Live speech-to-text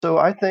So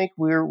I think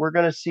we're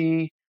going to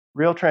see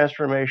real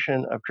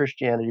transformation of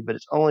Christianity, but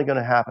it's only going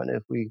to happen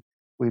if we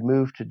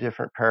move to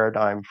different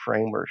paradigm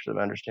frameworks of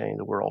understanding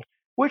the world,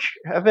 which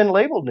have been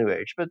labeled New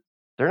Age, but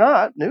they're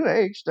not New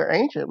Age. They're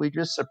ancient. We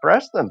just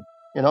suppress them.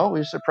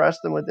 We suppress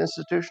them with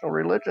institutional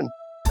religion.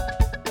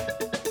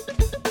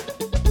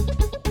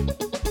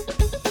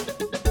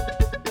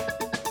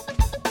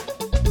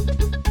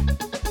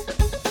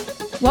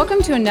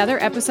 Welcome to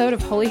another episode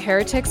of Holy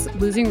Heretics,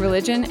 Losing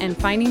Religion, and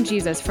Finding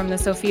Jesus from the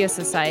Sophia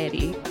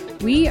Society.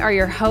 We are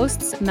your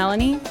hosts,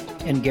 Melanie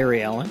and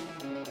Gary Allen.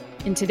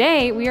 And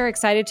today we are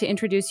excited to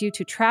introduce you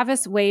to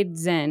Travis Wade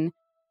Zinn,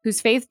 whose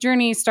faith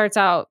journey starts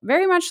out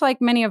very much like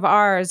many of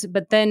ours,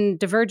 but then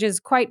diverges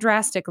quite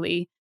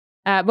drastically.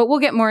 But we'll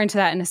get more into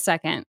that in a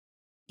second.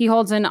 He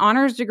holds an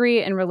honors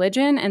degree in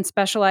religion and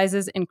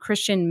specializes in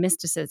Christian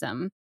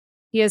mysticism.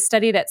 He has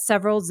studied at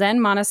several Zen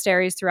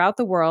monasteries throughout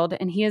the world,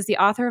 and he is the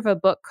author of a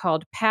book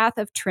called Path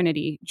of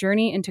Trinity,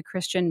 Journey into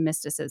Christian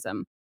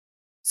Mysticism.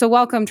 So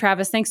welcome,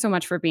 Travis. Thanks so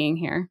much for being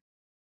here.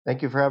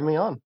 Thank you for having me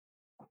on.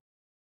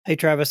 Hey,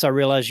 Travis, I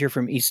realize you're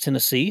from East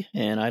Tennessee,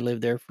 and I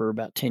lived there for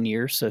about 10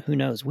 years, so who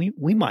knows?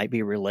 We might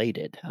be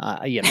related.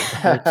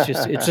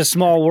 It's a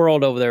small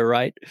world over there,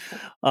 right?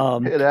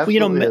 It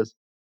absolutely is.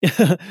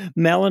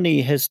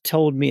 Melanie has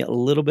told me a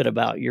little bit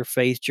about your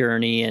faith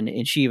journey,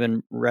 and she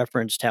even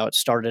referenced how it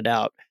started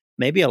out,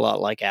 maybe a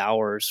lot like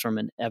ours from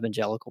an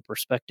evangelical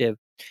perspective.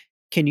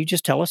 Can you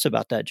just tell us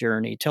about that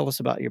journey? Tell us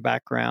about your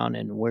background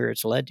and where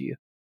it's led you.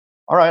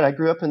 All right. I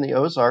grew up in the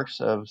Ozarks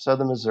of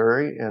southern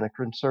Missouri in a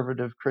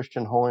conservative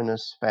Christian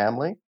holiness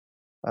family.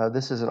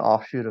 This is an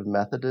offshoot of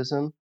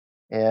Methodism.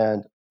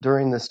 And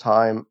during this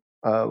time,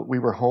 we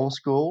were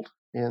homeschooled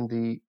in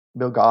the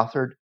Bill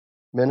Gothard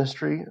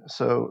ministry,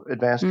 so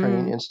Advanced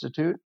Training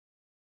Institute.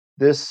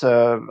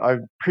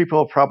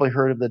 People probably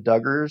heard of the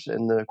Duggars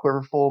and the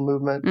Quiverful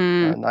movement,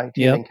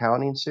 19 and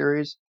Counting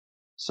series.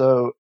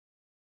 So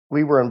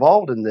we were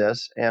involved in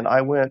this, and I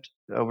went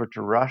over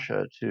to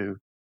Russia to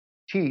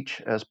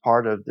teach as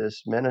part of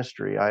this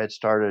ministry. I had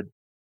started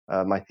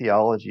my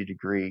theology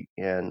degree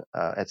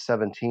at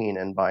 17,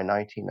 and by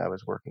 19, I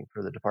was working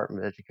for the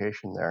Department of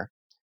Education there.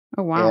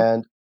 Oh, wow.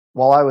 And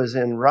while I was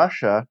in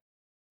Russia,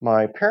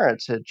 my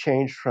parents had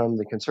changed from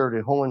the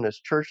conservative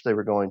holiness church they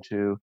were going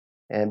to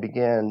and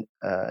began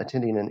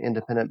attending an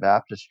independent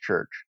Baptist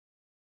church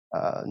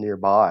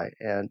nearby.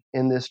 And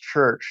in this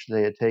church,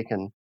 they had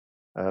taken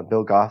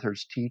Bill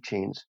Gothard's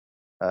teachings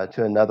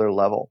to another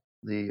level.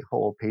 The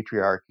whole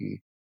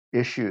patriarchy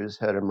issues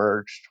had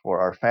emerged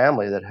for our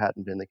family that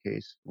hadn't been the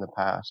case in the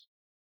past,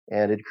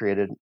 and it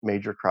created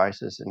major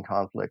crisis and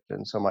conflict.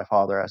 And so my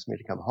father asked me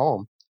to come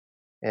home.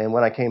 And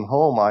when I came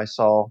home, I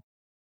saw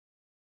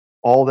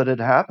all that had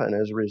happened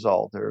as a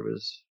result. There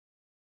was,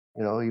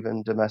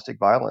 even domestic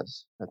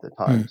violence at the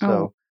time.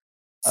 So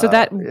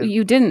that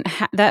you didn't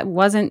that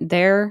wasn't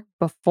there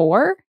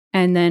before,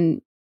 and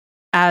then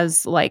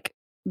as like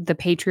the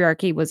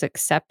patriarchy was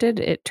accepted,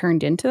 it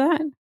turned into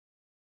that?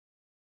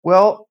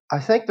 Well, I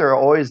think there are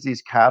always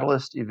these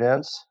catalyst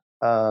events.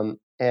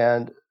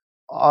 And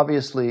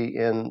obviously,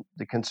 in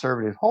the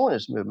conservative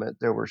holiness movement,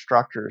 there were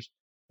structures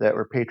that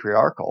were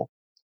patriarchal.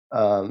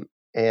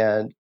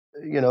 And,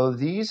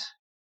 these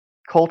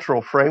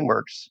cultural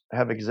frameworks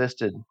have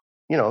existed,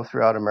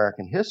 throughout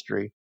American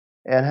history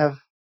and have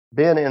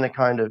been in a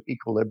kind of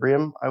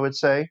equilibrium, I would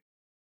say.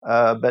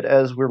 But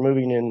as we're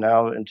moving in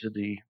now into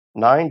the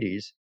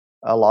 90s,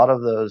 a lot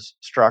of those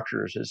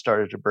structures had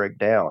started to break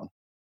down.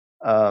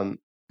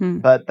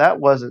 But that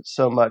wasn't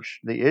so much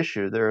the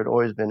issue. There had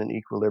always been an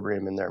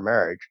equilibrium in their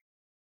marriage.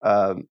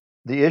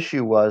 The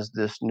issue was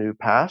this new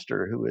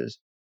pastor who was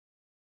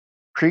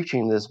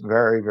preaching this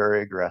very,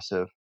 very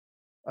aggressive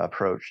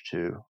approach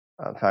to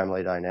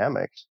family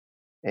dynamics.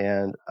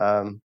 And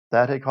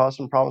that had caused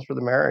some problems for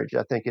the marriage.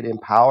 I think it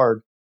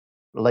empowered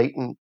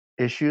latent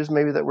issues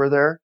maybe that were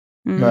there.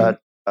 But,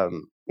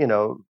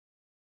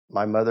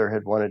 my mother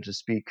had wanted to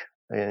speak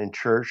in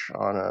church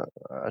on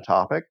a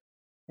topic.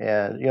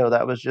 And,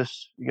 that was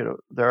just,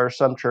 there are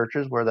some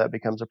churches where that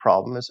becomes a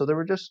problem. And so there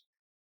were just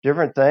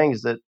different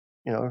things that,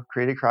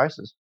 created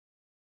crisis.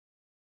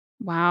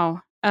 Wow.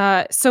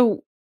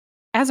 So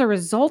as a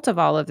result of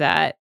all of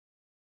that,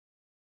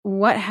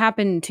 what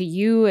happened to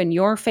you and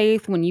your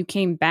faith when you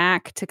came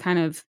back to kind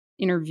of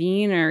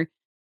intervene?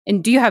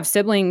 And do you have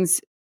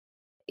siblings?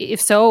 If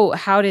so,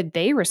 how did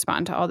they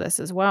respond to all this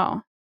as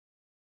well?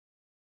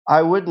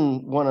 I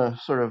wouldn't want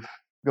to sort of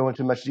go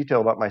into much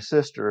detail about my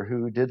sister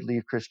who did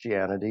leave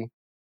Christianity.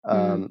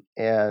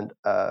 And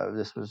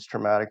this was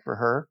traumatic for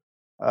her.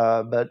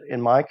 But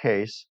in my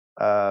case,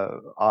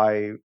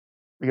 I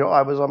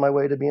was on my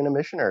way to being a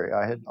missionary.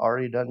 I had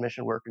already done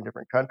mission work in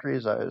different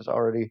countries. I was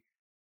already,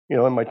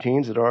 in my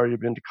teens, had already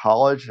been to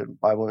college at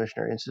Bible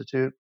Missionary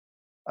Institute.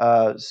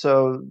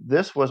 So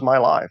this was my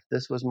life.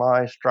 This was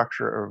my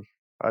structure of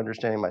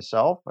understanding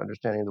myself,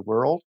 understanding the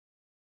world.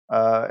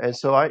 And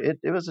so it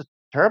was a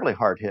terribly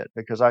hard hit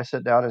because I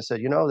sat down and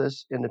said,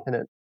 this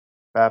independent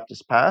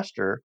Baptist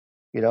pastor,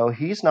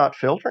 he's not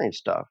filtering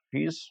stuff.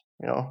 He's,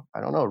 I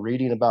don't know,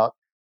 reading about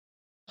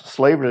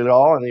slavery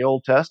law in the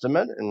Old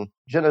Testament and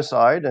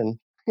genocide, and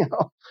you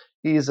know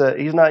he's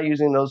not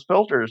using those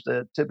filters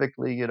that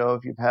typically, if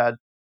you've had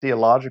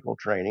theological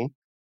training,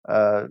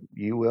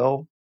 you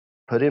will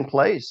put in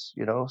place.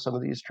 Some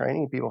of these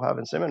training people have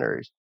in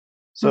seminaries.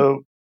 Hmm.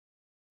 So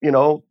you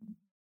know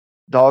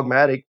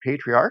dogmatic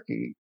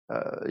patriarchy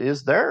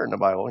is there in the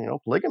Bible.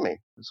 Polygamy.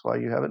 That's why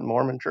you have it in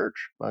Mormon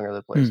Church, among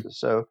other Hmm. places.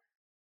 So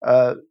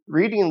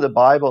reading the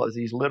Bible at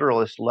these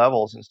literalist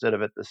levels instead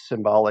of at the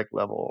symbolic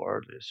level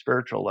or the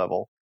spiritual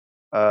level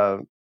uh,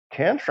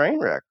 can train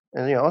wreck.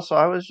 And so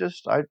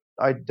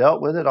I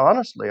dealt with it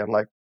honestly. I'm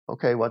like,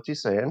 okay, what's he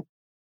saying?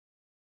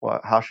 Well,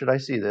 how should I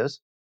see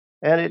this?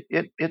 And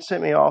it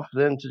sent me off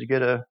then to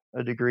get a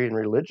degree in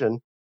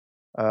religion.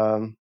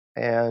 Um,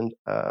 and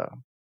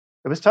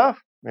It was tough.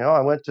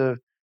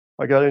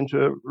 I got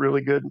into a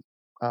really good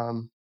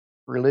um,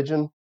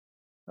 religion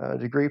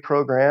degree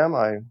program.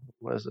 I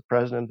was the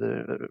president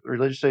of the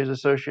Religious Studies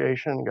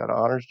Association, got an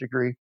honors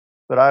degree,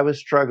 but I was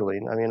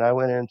struggling. I mean, I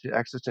went into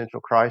existential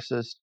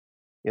crisis.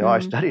 I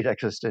Mm. studied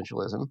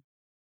existentialism,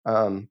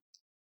 um,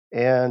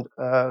 and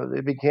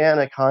it began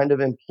a kind of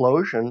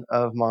implosion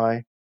of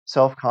my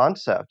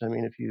self-concept. I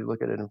mean, if you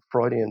look at it in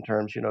Freudian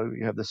terms, you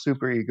have the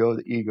superego,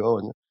 the ego,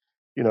 and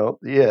the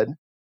id.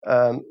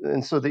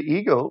 And so the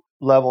ego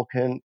level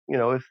can,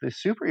 if the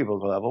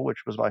superego level,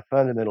 which was my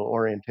fundamental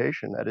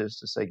orientation, that is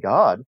to say,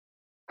 God,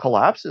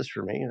 collapses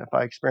for me, and if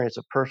I experience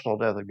a personal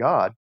death of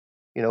God,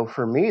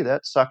 for me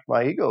that sucked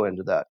my ego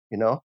into that.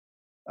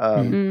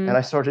 Hmm. And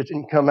I sort of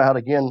didn't come out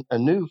again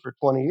anew for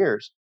 20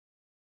 years.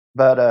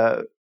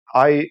 But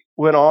I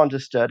went on to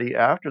study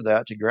after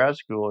that to grad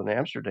school in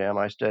Amsterdam.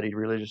 I studied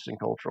religious and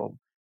cultural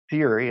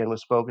theory and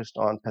was focused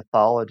on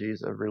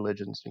pathologies of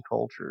religions and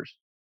cultures.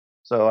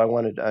 So I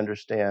wanted to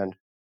understand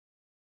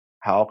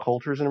how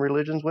cultures and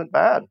religions went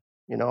bad,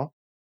 you know,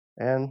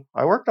 and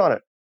I worked on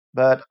it.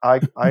 But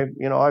I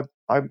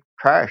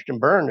crashed and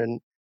burned in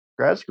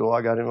grad school.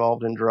 I got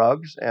involved in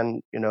drugs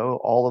and,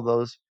 all of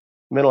those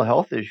mental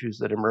health issues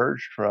that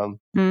emerged from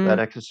that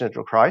Mm.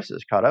 existential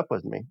crisis caught up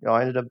with me.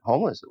 I ended up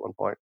homeless at one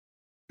point.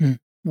 Hmm.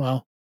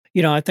 Wow.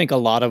 I think a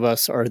lot of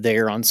us are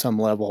there on some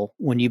level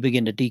when you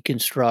begin to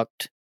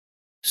deconstruct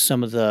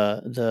some of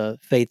the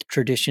faith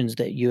traditions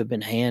that you have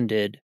been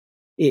handed.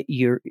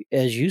 You're,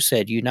 as you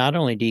said, you not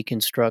only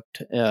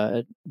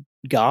deconstruct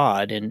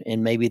God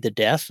and maybe the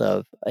death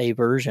of a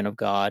version of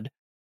God,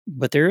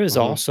 but there is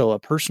Hmm. also a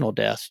personal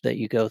death that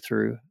you go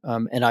through,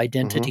 an Hmm.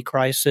 identity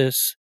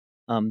crisis,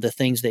 the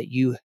things that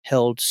you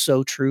held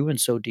so true and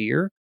so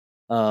dear,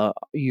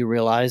 you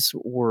realize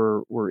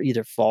were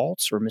either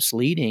false or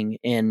misleading.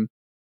 And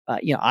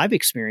I've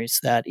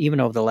experienced that even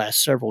over the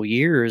last several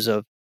years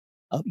of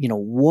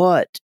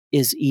what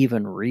is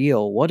even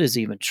real, what is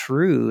even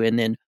true, and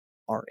then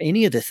are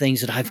any of the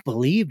things that I've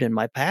believed in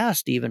my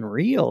past even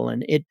real?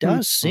 And it Mm.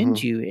 does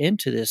send Hmm. you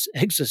into this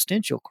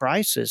existential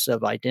crisis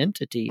of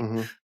identity.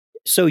 Hmm.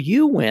 So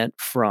you went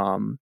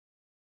from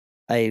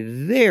a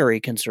very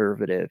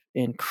conservative,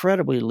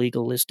 incredibly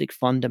legalistic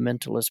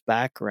fundamentalist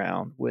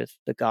background with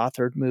the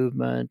Gothard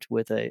movement,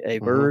 with a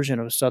Hmm. version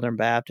of Southern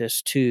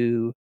Baptist,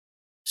 to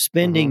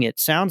spending, Hmm. it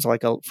sounds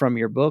like, from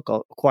your book,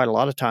 quite a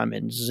lot of time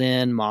in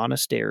Zen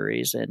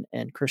monasteries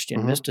and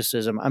Christian Hmm.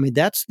 mysticism. I mean,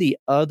 that's the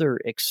other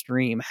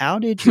extreme. How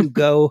did you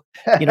go?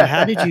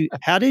 How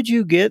did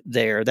you get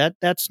there?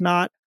 That's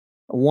not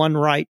one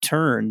right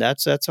turn.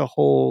 That's a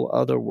whole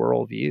other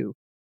worldview.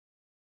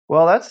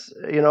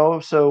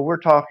 Well, so we're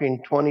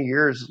talking 20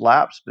 years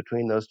lapse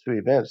between those two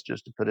events,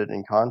 just to put it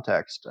in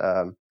context.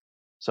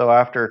 So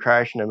after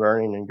crashing and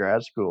burning in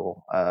grad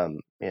school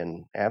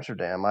in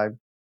Amsterdam, I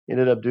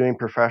ended up doing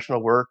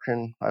professional work,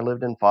 and I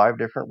lived in 5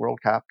 different world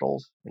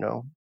capitals,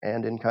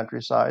 and in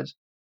countrysides.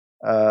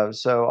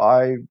 So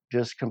I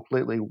just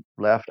completely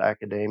left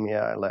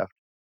academia. I left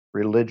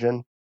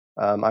religion.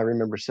 I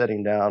remember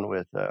sitting down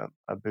with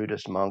a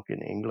Buddhist monk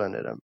in England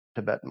at a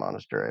Tibetan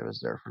monastery. I was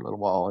there for a little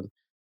while, and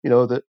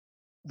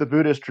the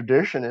Buddhist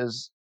tradition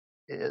is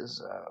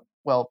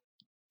well,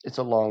 it's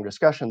a long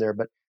discussion there,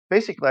 but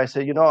basically I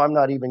said, I'm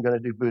not even going to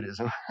do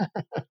Buddhism.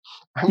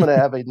 I'm going to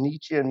have a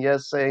Nietzschean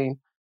yes saying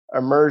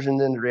immersion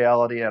into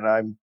reality, and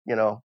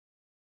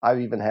I've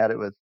even had it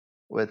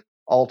with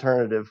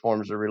alternative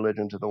forms of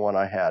religion to the one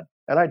I had,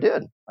 and I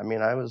did. I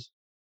mean, I was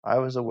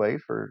away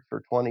for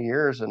 20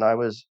 years, and I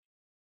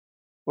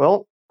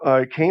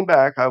came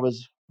back.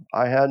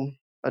 I had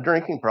a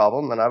drinking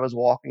problem, and I was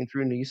walking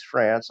through Nice,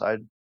 France.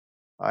 I'd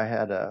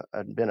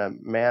been a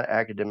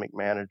academic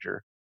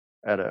manager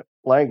at a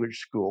language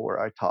school where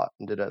I taught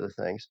and did other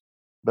things.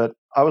 But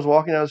I was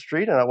walking down the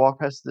street and I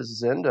walked past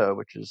this Zendo,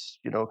 which is,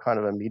 kind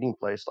of a meeting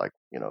place like,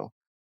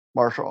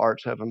 martial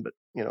arts heaven, but,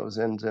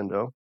 Zen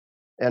Zendo.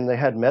 And they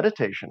had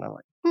meditation. I'm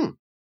like,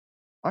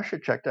 I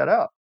should check that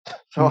out.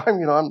 So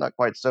Mm. I'm not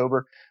quite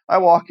sober. I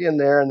walk in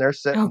there and they're Oh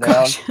sitting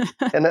down, gosh.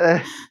 and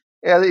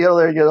yeah,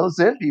 they're those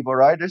Zen people,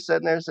 right? They're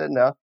sitting there, sitting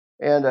down,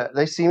 and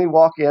they see me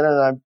walk in,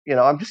 and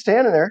I'm just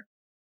standing there,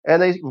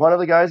 and one of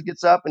the guys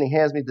gets up and he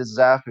hands me this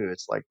Zafu.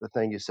 It's like the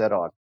thing you sit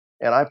on,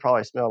 and I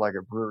probably smell like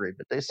a brewery,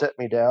 but they set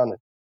me down,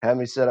 have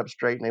me sit up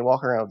straight, and they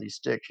walk around with these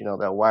sticks,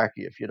 they'll whack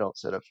you if you don't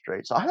sit up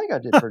straight. So I think I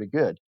did pretty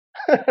good.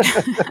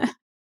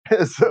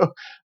 So,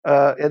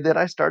 and then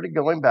I started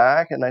going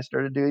back, and I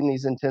started doing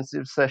these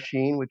intensive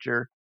sesshin, which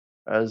are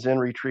Zen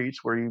retreats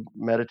where you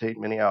meditate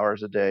many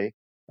hours a day,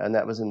 and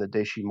that was in the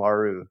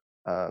Deshimaru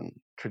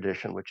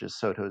tradition, which is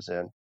Soto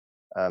Zen,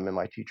 and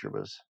my teacher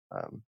was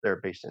there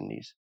based in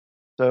Nice.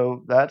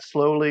 So that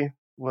slowly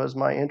was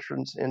my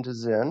entrance into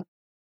Zen.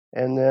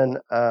 And then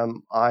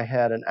I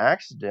had an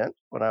accident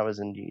when I was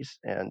in Nice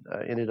and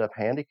ended up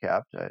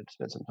handicapped. I had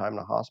spent some time in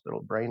a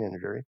hospital, brain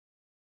injury,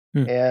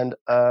 Hmm. and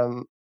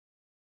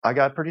I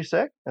got pretty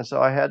sick. And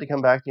so I had to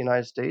come back to the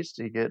United States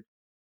to get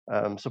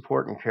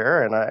support and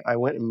care. And I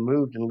went and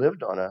moved and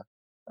lived on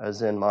a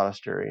Zen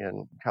monastery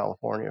in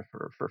California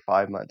for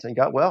 5 months and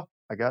got well.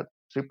 I got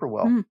super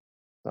well. Mm.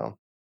 So,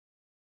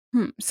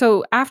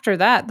 So after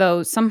that,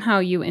 though, somehow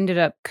you ended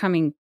up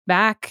coming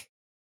back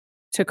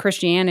to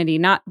Christianity,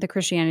 not the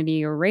Christianity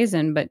you were raised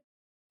in, but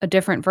a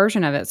different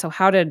version of it. So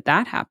how did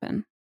that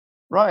happen?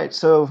 right.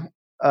 So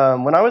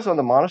when I was on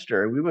the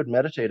monastery, we would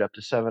meditate up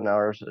to 7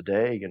 hours a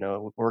day,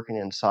 working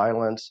in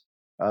silence.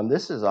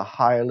 This is a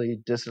highly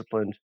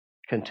disciplined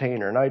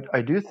container. And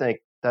I do think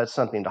that's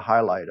something to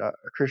highlight.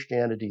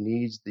 Christianity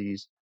needs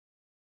these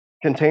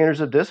containers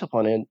of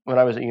discipline. And when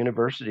I was at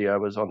university, I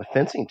was on the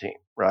fencing team,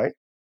 right?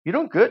 You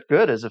don't get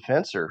good as a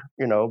fencer,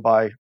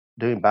 by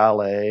doing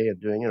ballet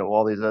and doing,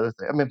 all these other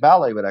things. I mean,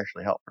 ballet would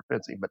actually help for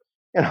fencing, but,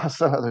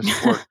 some other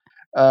sport.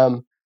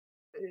 Um,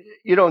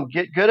 you don't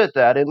get good at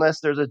that unless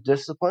there's a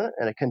discipline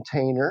and a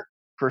container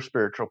for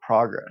spiritual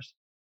progress.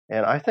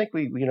 And I think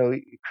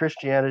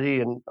Christianity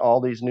and all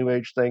these new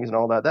age things and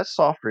all that, that's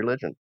soft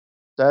religion.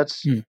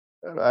 That's Hmm.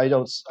 I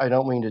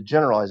don't mean to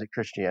generalize it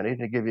Christianity.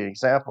 To give you an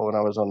example, when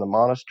I was on the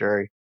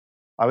monastery,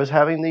 I was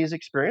having these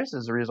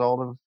experiences as a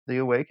result of the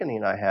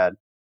awakening I had.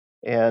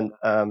 And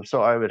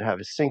so I would have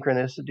a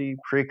synchronicity,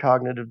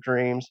 precognitive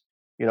dreams.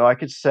 I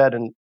could set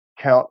and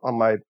count on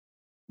my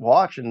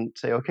watch and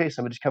say, okay,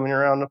 somebody's coming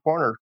around the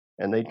corner,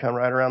 and they'd come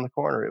right around the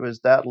corner. It was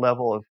that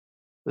level of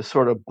the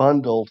sort of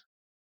bundled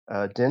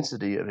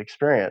density of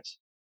experience.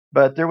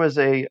 But there was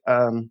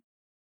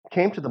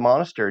came to the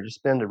monastery to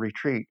spend a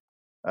retreat,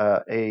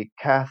 a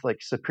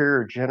Catholic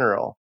superior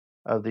general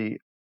of the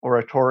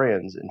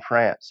Oratorians in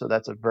France. So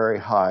that's a very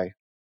high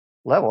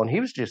level. And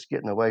he was just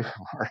getting away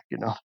from work,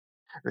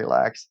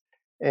 relax.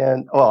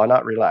 And well,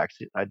 not relax.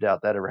 I doubt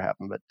that ever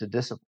happened, but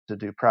to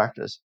do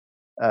practice.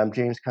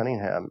 James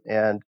Cunningham,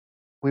 and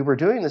we were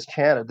doing this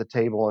chant at the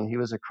table, and he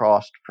was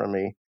across from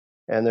me.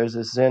 And there's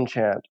this Zen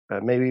chant: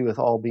 "Maybe with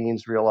all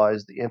beings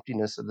realize the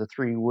emptiness of the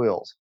three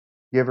wills: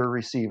 giver,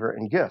 receiver,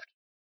 and gift."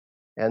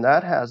 And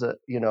that has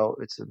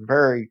it's a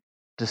very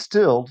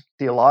distilled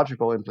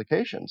theological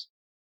implications.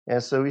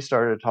 And so we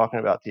started talking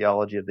about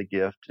theology of the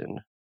gift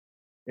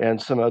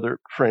and some other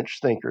French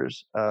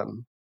thinkers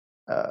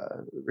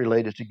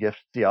related to gift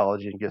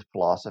theology and gift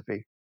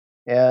philosophy.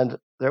 And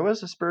there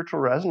was a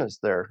spiritual resonance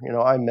there.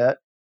 I met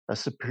a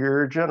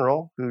superior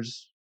general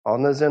who's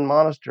on the Zen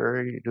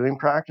monastery doing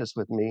practice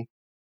with me.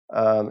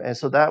 And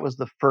so that was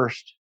the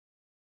first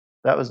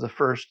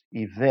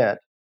event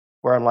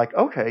where I'm like,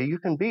 okay, you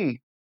can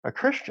be a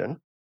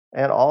Christian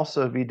and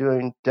also be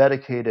doing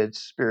dedicated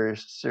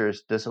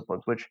serious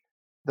disciplines, which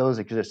those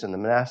exist in the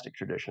monastic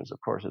traditions, of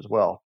course, as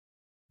well.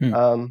 Hmm.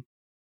 Um,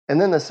 and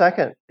then the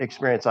second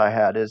experience I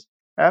had is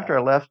after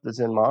I left the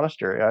Zen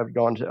monastery, I've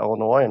gone to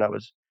Illinois and I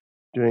was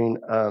doing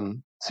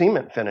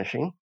cement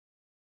finishing.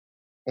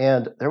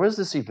 And there was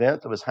this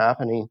event that was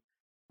happening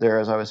there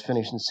as I was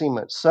finishing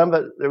cement.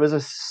 There was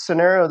a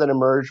scenario that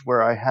emerged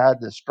where I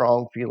had this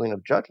strong feeling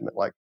of judgment,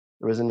 like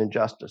there was an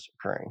injustice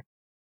occurring.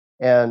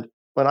 And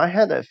when I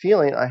had that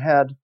feeling, I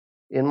had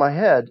in my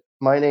head,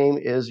 my name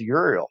is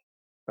Uriel.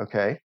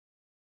 Okay.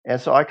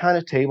 And so I kind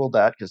of tabled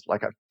that because,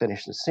 like, I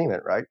finished the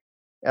cement, right?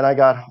 And I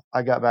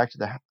got back to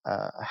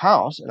the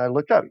house and I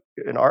looked up.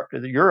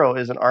 The Uriel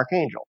is an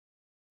archangel,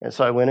 and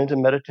so I went into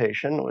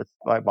meditation with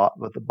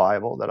the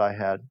Bible that I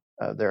had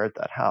there at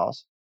that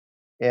house,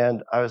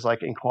 and I was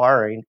like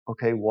inquiring,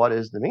 okay, what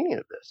is the meaning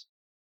of this?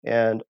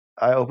 And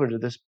I opened to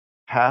this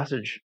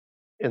passage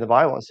in the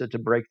Bible and said to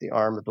break the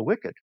arm of the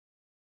wicked,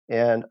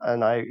 and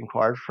I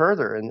inquired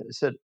further, and it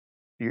said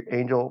the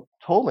angel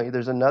told me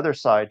there's another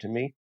side to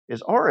me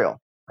is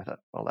Oriel. I thought,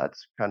 well,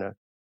 that's kind of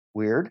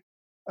weird.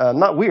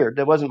 Not weird.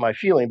 That wasn't my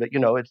feeling, but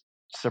it's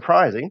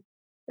surprising.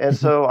 And Mhm.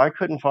 so I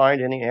couldn't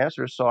find any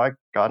answers. So I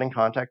got in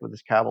contact with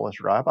this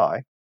Kabbalist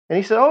rabbi, and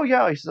he said, "Oh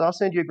yeah," he says, "I'll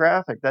send you a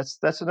graphic.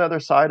 That's another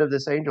side of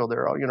this angel.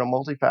 They're all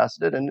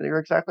multifaceted, and you're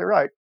exactly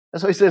right."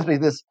 And so he sends me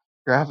this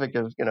graphic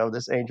of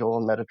this angel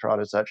and Metatron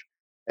and such.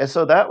 And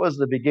so that was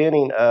the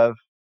beginning of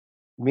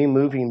me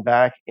moving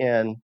back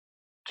in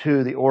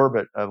to the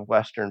orbit of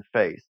Western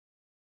faith.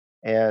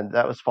 And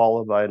that was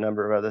followed by a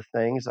number of other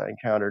things. I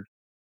encountered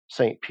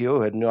St.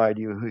 Pio, had no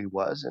idea who he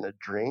was, in a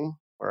dream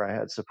where I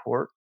had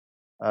support.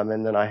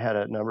 And then I had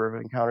a number of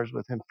encounters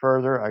with him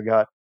further. I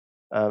got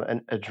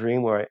a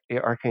dream where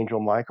Archangel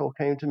Michael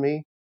came to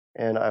me,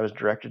 and I was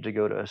directed to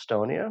go to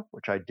Estonia,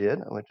 which I did.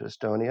 I went to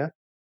Estonia.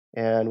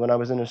 And when I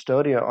was in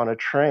Estonia on a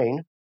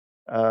train,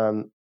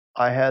 um,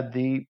 I had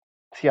the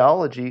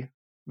theology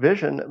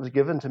vision that was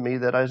given to me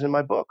that I was in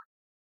my book.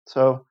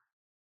 So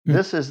Mm.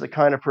 this is the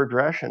kind of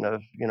progression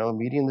of,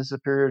 meeting the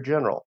superior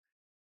general,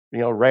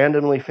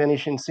 randomly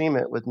finishing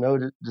cement with no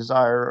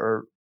desire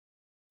or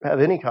have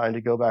any kind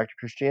to go back to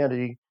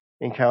Christianity,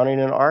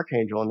 encountering an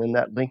archangel, and then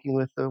that linking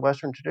with the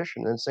Western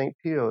tradition, and St.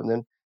 Pio, and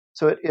then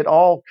so it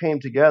all came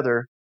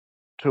together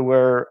to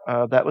where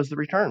that was the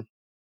return.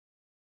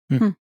 Mm.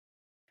 Hmm.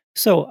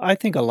 So I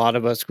think a lot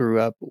of us grew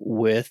up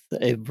with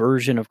a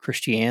version of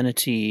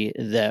Christianity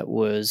that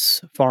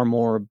was far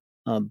more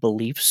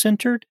belief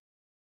centered.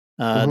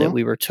 That Hmm.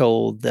 we were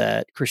told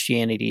that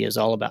Christianity is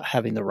all about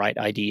having the right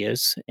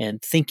ideas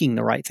and thinking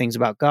the right things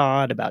about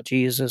God, about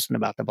Jesus, and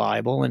about the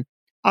Bible. And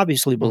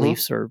obviously, Hmm.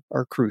 beliefs are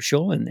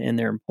crucial and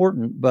they're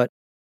important, but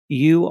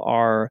you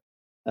are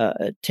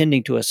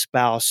tending to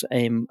espouse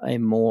a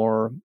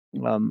more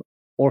um,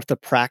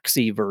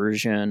 orthopraxy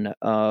version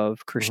of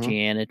Hmm.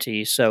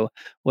 Christianity. So,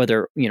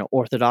 whether,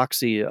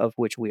 orthodoxy, of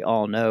which we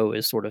all know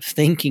is sort of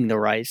thinking the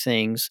right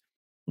things,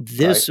 Right.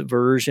 this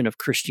version of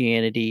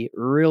Christianity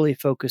really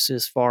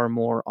focuses far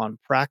more on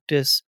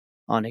practice,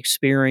 on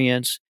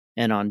experience,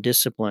 and on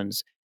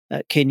disciplines.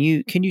 Can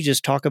you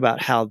just talk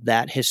about how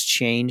that has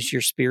changed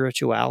your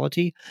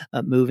spirituality,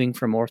 moving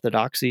from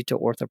orthodoxy to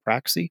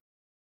orthopraxy?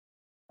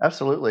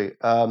 Absolutely.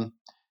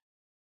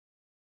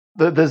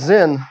 The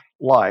Zen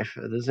life,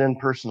 the Zen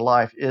person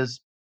life, is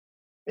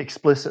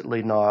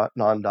explicitly not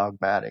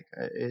non-dogmatic.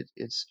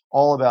 It's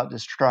all about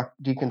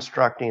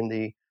deconstructing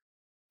the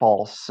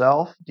false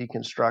self,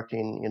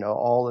 deconstructing,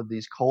 all of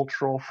these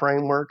cultural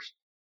frameworks,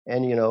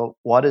 and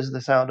what is the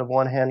sound of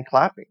one hand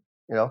clapping?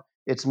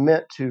 It's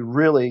meant to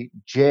really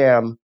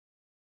jam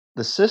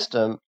the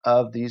system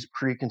of these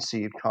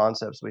preconceived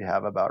concepts we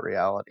have about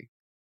reality.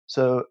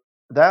 So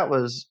that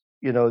was,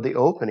 the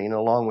opening,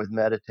 along with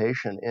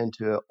meditation,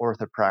 into an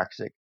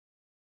orthopraxic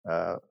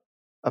uh,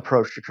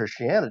 approach to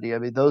Christianity. I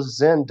mean, those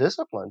Zen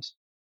disciplines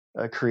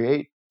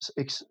create,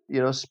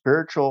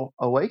 spiritual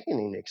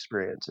awakening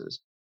experiences,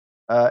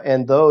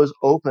 and those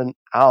open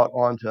out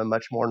onto a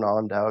much more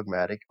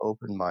non-dogmatic,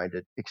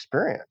 open-minded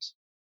experience.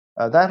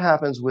 That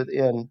happens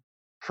within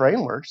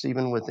frameworks,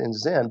 even within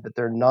Zen, but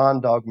they're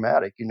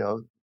non-dogmatic.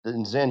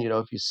 In Zen,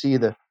 if you see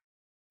the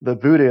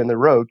Buddha in the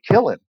road,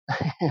 kill him.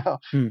 you know,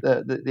 Mm,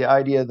 the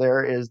idea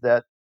there is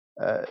that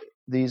uh,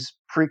 these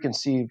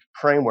preconceived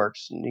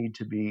frameworks need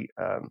to be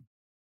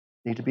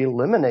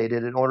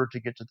eliminated in order to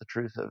get to the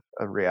truth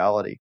of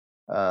reality.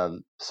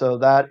 So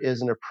that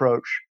is an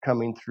approach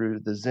coming through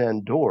the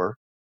Zen door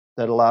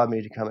that allowed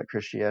me to come at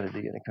Christianity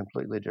in a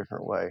completely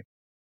different way.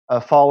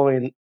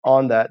 Following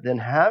on that, then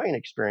having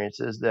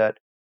experiences that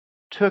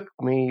took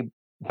me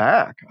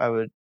back, I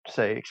would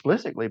say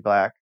explicitly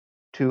back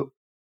to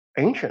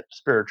ancient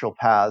spiritual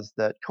paths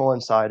that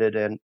coincided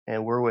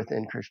and were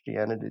within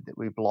Christianity that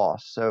we've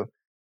lost. So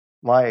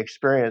my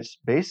experience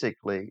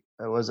basically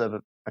was of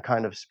a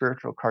kind of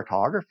spiritual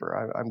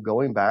cartographer. I'm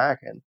going back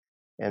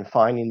and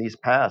finding these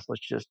paths.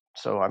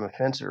 So I'm a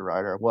fencer,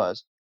 right? Or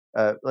was.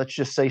 Let's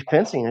just say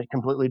fencing had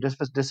completely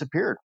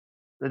disappeared.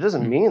 It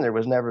doesn't mm, mean there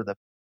was never the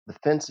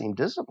fencing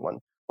discipline,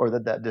 or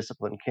that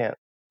discipline can't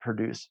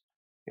produce,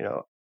 you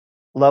know,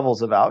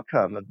 levels of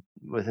outcome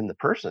within the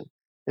person.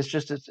 It's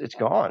just it's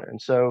gone.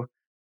 And so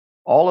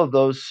all of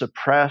those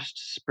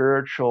suppressed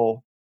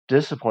spiritual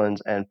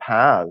disciplines and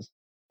paths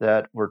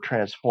that were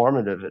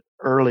transformative at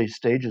early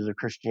stages of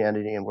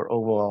Christianity and were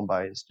overwhelmed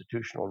by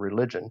institutional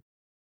religion,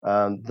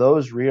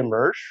 those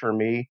reemerged for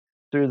me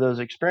through those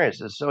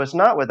experiences. So it's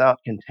not without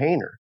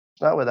container.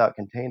 It's not without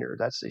container.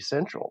 That's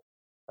essential,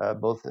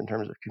 both in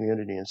terms of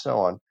community and so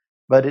on.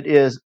 But it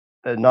is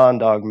a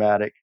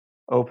non-dogmatic,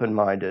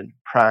 open-minded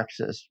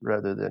praxis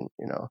rather than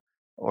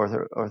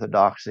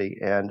orthodoxy,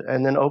 and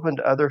then open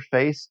to other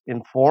faiths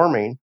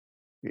informing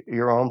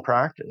your own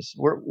practice.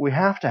 We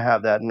have to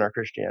have that in our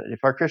Christianity. If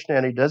our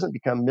Christianity doesn't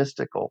become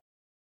mystical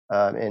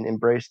and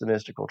embrace the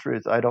mystical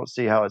truth, I don't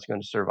see how it's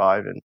going to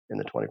survive in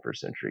the 21st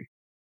century.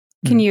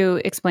 Can mm, you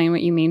explain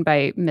what you mean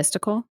by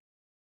mystical?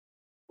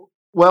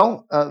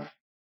 Well,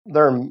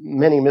 there are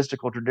many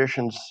mystical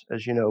traditions,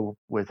 as you know,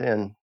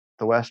 within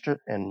the West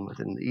and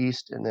within the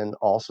East, and then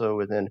also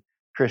within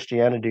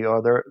Christianity.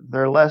 Or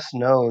they're less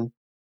known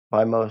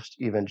by most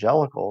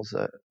evangelicals.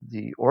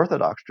 The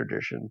Orthodox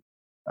tradition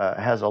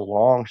has a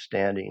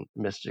long-standing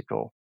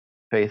mystical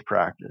faith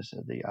practice.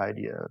 The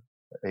idea of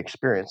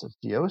experience of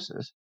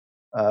theosis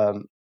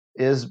um,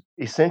 is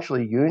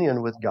essentially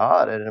union with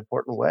God in an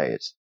important way.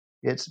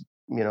 It's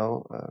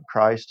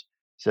Christ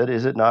said,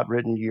 "Is it not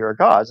written, ye are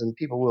gods?" And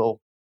people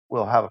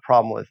will have a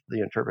problem with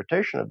the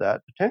interpretation of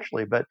that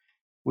potentially, but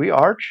we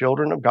are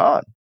children of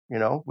God.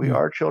 We mm,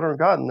 are children of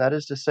God, and that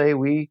is to say,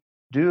 we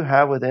do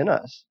have within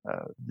us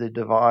the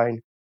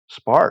divine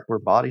spark. We're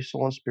body,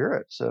 soul, and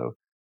spirit. So,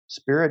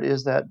 spirit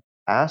is that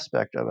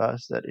aspect of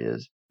us that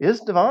is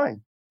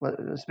divine.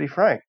 Let's be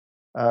frank.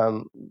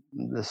 Um,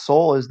 the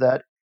soul is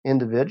that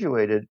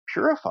individuated,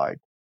 purified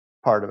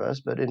part of us.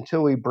 But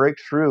until we break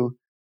through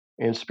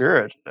in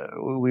spirit,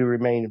 we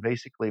remain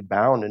basically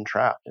bound and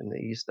trapped. In the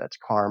East, that's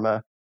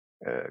karma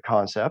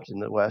concept. In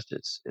the West,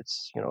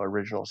 it's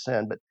original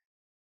sin. But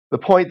the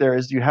point there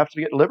is you have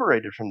to get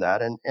liberated from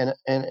that,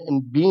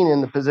 and being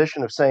in the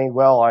position of saying,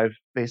 well, I've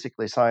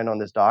basically signed on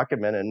this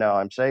document and now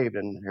I'm saved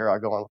and here I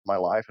go on with my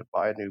life and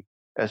buy a new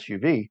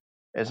SUV.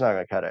 It's not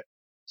going to cut it.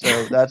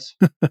 So that's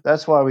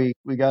why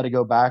we got to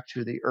go back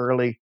to the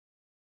early,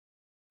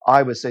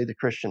 I would say, the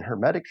Christian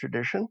Hermetic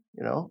tradition.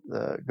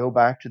 Go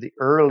back to the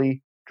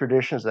early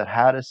traditions that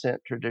had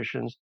ascent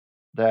traditions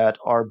that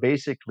are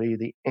basically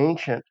the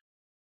ancient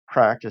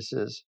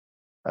practices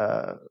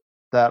uh,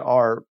 that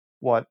are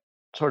what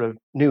sort of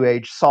New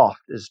Age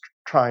soft is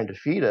trying to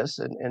feed us.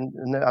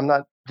 And I'm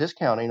not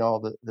discounting all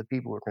the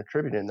people who are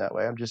contributing in that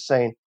way. I'm just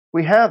saying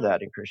we have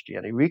that in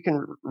Christianity. We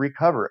can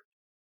recover it.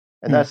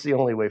 And Hmm. that's the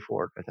only way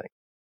forward, I think.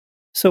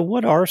 So,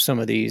 what are some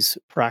of these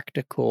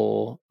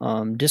practical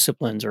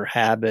disciplines or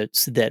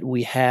habits that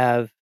we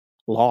have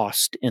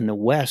lost in the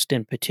West,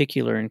 in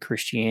particular in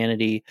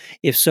Christianity,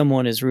 if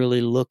someone is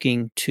really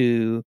looking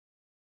to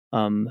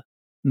um,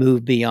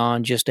 move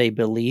beyond just a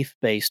belief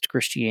based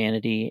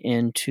Christianity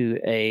into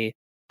a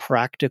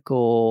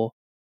practical,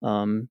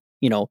 um,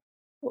 you know,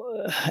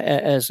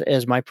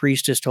 as my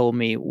priest has told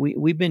me,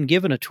 we've been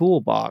given a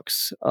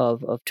toolbox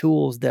of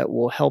tools that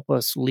will help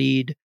us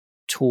lead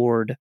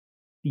toward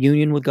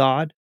union with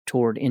God,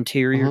 toward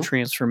interior Hmm.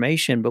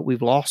 transformation, but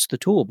we've lost the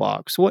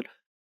toolbox.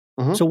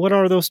 Hmm. So, what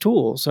are those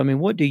tools? I mean,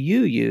 what do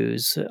you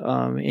use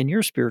in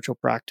your spiritual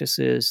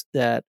practices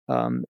that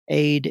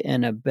aid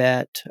and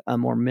abet a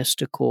more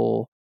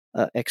mystical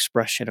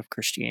expression of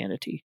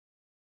Christianity?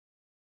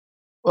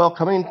 Well,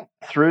 coming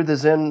through the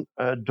Zen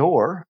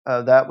door,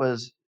 that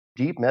was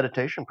deep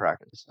meditation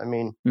practice. I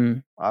mean,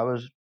 Mm, I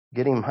was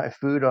getting my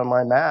food on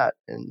my mat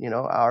and,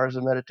 hours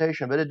of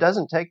meditation, but it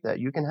doesn't take that.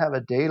 You can have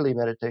a daily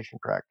meditation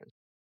practice.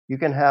 You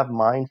can have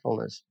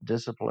mindfulness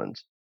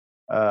disciplines.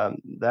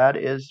 That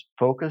is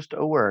focused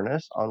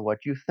awareness on what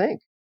you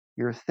think.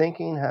 Your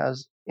thinking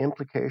has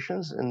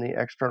implications in the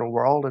external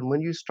world. And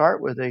when you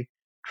start with a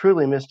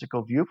truly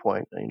mystical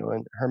viewpoint, in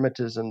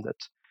Hermetism,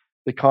 that's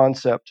the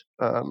concept,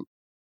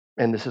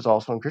 and this is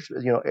also in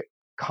Christian,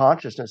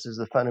 consciousness is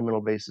the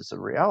fundamental basis of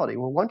reality.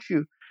 Well, once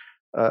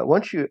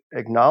you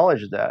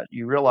acknowledge that,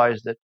 you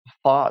realize that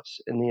thoughts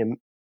in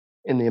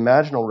the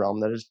imaginal realm,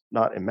 that is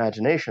not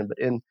imagination, but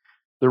in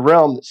the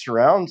realm that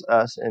surrounds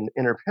us and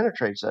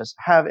interpenetrates us,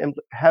 have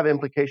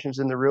implications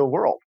in the real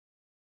world.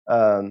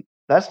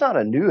 That's not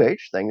a new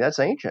age thing; that's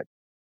ancient.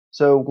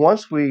 So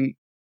once we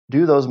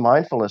do those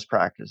mindfulness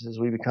practices,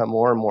 we become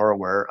more and more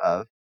aware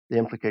of the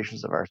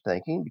implications of our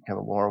thinking, become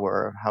more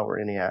aware of how we're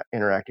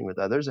interacting with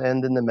others,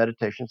 and then the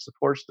meditation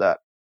supports that.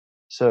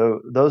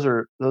 So those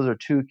are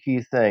two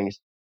key things.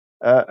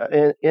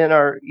 In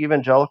our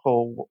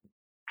evangelical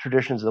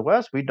traditions of the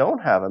West, we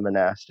don't have a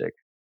monastic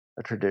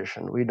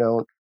tradition. We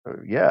don't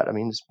yet. I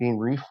mean, it's being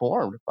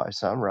reformed by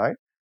some, right?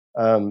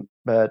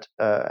 But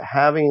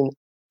having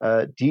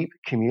deep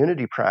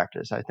community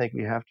practice, I think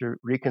we have to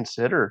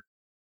reconsider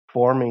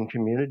forming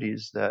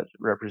communities that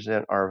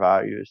represent our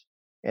values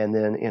and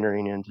then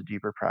entering into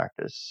deeper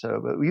practice.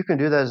 So, but you can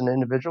do that as an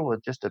individual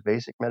with just a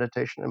basic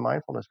meditation and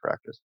mindfulness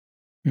practice.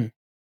 mm,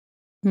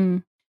 Hmm.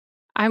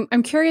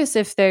 I'm curious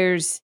if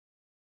there's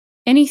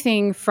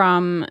anything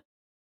from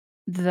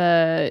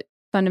the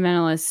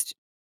fundamentalist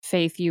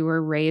faith you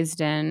were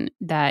raised in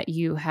that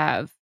you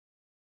have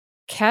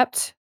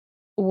kept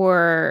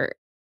or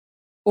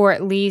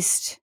at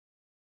least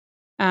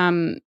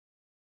um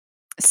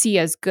see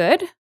as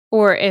good,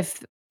 or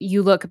if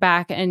you look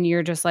back and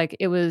you're just like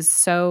it was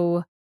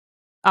so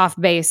off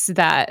base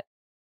that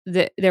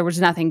there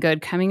was nothing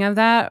good coming of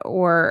that,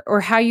 or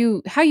how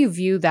you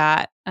view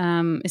that,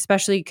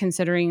 especially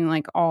considering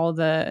like all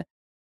the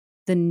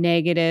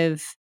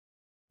negative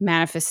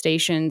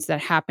manifestations that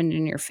happened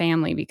in your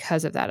family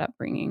because of that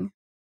upbringing.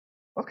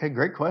 Okay,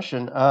 great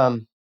question.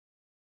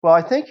 Well,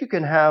 I think you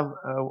can have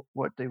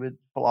what they would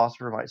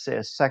philosopher might say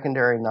a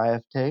secondary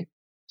naivete.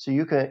 So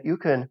you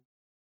can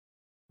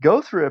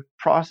go through a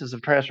process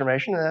of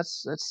transformation, and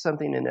that's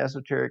something in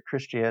esoteric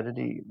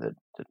Christianity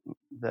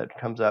that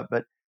comes up.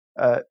 But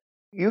uh,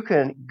 you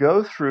can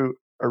go through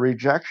a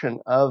rejection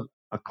of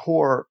a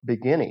core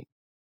beginning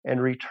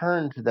and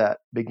return to that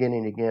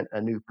beginning again,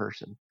 a new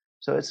person.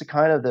 So it's a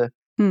kind of the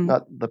Hmm.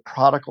 not the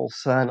prodigal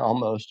son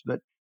almost,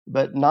 but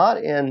not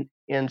in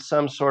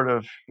some sort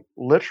of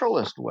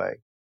literalist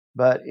way,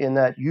 but in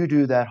that you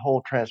do that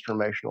whole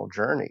transformational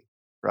journey,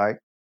 right?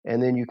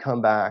 And then you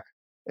come back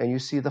and you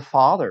see the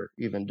father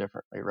even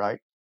differently, right?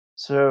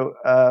 So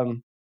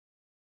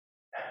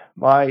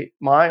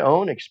my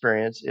own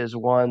experience is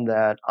one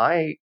that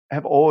I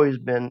have always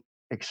been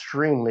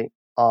extremely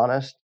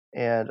honest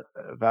and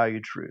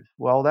value truth.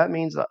 Well, that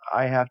means that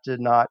I have to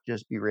not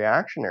just be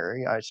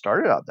reactionary. I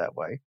started out that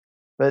way,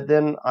 but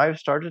then I've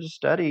started to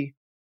study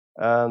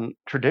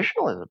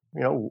traditionalism.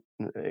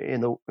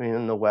 In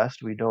the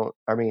West, we don't.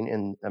 I mean,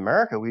 in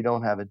America, we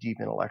don't have a deep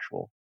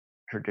intellectual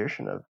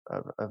tradition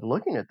of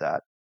looking at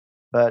that.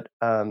 But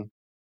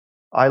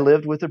I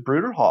lived with the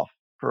Bruderhof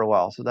for a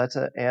while. So that's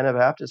an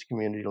Anabaptist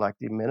community like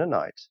the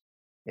Mennonites.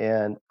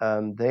 And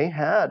they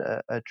had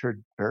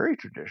very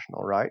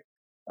traditional, right?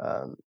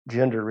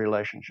 Gender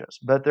relationships,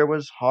 but there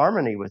was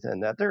harmony within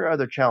that. There are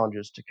other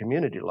challenges to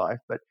community life,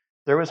 but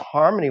there was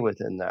harmony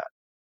within that.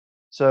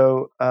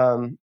 So,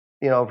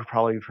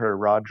 probably you've heard of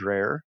Rod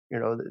Dreher.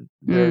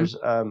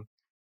 Mm.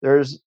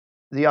 There's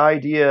the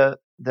idea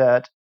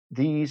that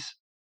these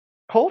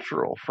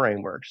cultural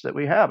frameworks that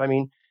we have. I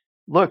mean,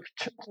 look,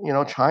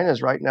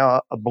 China's right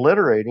now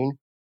obliterating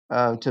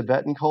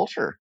Tibetan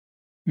culture.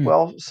 Mm.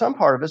 Well, some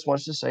part of us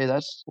wants to say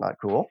that's not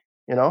cool.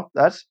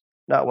 That's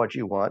not what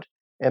you want.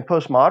 And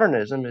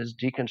postmodernism is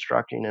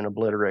deconstructing and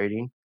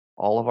obliterating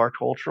all of our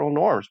cultural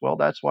norms. Well,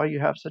 that's why you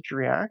have such a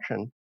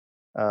reaction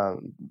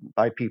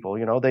by people.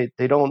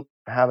 They don't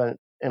have an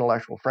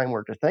intellectual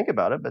framework to think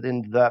about it, but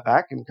in that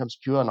vacuum comes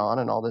QAnon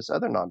and all this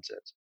other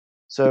nonsense.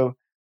 So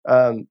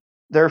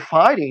they're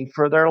fighting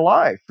for their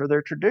life, for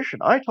their tradition.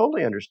 I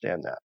totally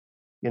understand that.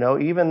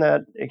 Even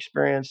that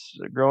experience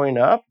growing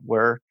up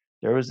where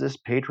there was this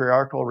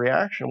patriarchal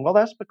reaction. Well,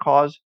 that's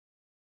because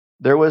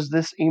there was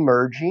this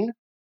emerging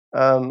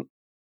um,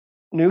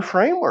 new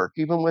framework,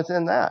 even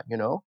within that,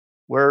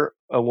 where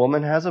a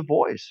woman has a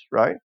voice,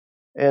 right?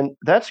 And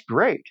that's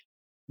great.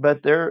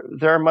 But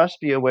there must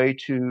be a way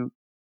to,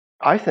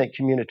 I think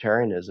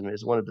communitarianism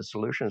is one of the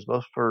solutions,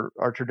 both for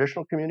our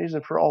traditional communities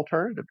and for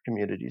alternative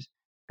communities,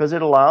 because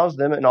it allows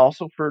them, and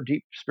also for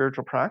deep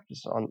spiritual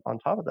practice on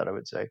top of that, I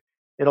would say.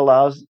 It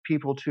allows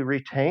people to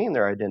retain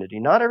their identity.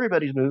 Not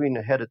everybody's moving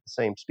ahead at the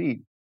same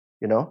speed,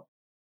 you know,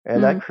 and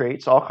Mm. that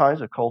creates all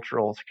kinds of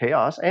cultural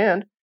chaos.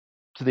 And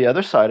to the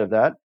other side of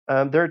that,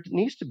 there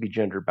needs to be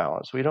gender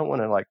balance. We don't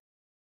want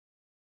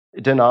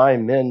to deny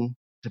men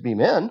to be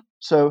men.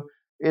 So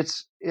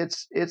it's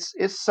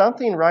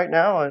something right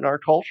now in our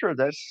culture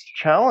that's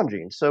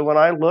challenging. So when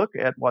I look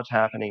at what's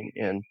happening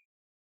in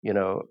you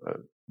know uh,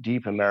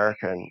 deep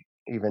American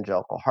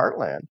evangelical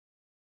heartland,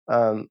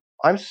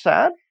 I'm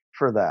sad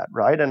for that,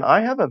 right? And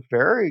I have a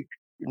very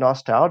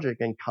nostalgic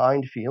and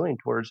kind feeling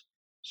towards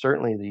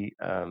certainly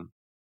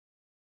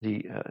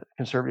the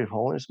conservative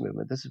holiness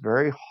movement. This is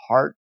very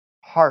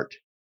heart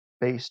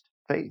based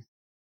faith.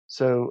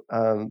 So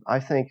I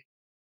think,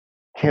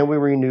 can we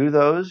renew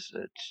those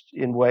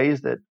in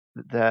ways that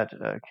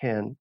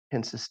can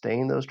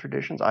sustain those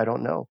traditions? I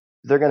don't know.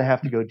 They're going to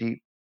have to go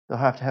deep. They'll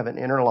have to have an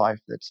inner life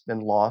that's been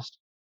lost,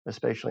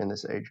 especially in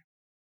this age.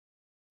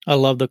 I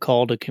love the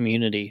call to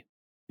community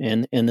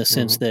in the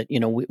sense Hmm.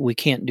 that, we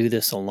can't do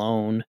this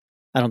alone.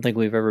 I don't think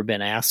we've ever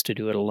been asked to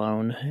do it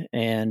alone.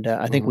 And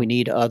I think Hmm. we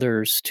need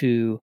others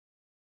to,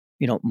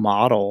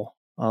 model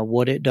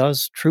what it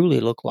does truly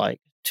look like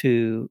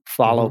to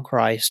follow Hmm.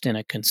 Christ in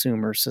a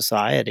consumer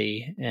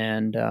society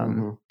and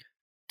Hmm.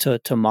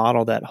 to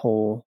model that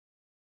whole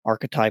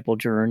archetypal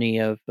journey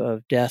of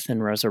death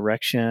and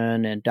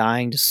resurrection and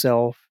dying to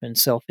self and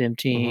self Hmm.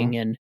 emptying.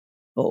 And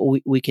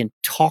we can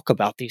talk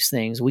about these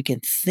things, we can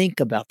think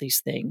about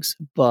these things,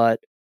 but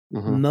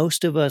Hmm.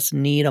 most of us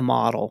need a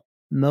model.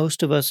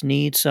 Most of us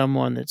need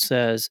someone that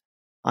says,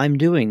 I'm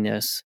doing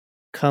this,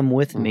 come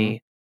with Hmm.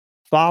 me,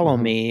 follow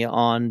Hmm. me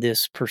on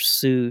this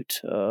pursuit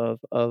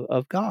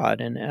of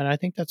God. And I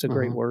think that's a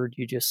great Hmm. word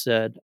you just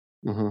said.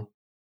 Hmm.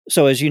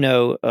 So, as you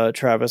know,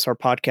 Travis, our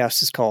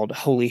podcast is called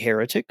Holy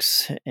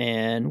Heretics,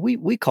 and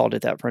we called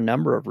it that for a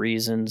number of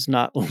reasons,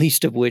 not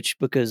least of which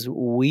because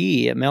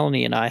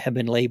Melanie and I, have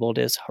been labeled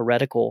as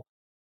heretical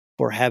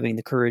for having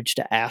the courage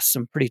to ask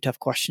some pretty tough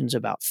questions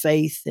about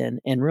faith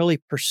and really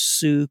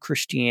pursue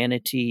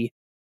Christianity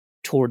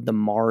toward the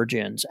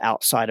margins,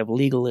 outside of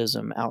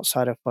legalism,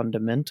 outside of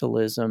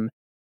fundamentalism.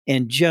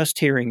 And just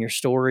hearing your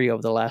story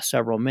over the last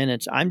several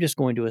minutes, I'm just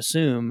going to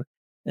assume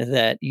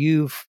that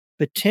you've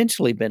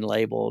potentially been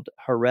labeled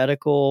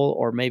heretical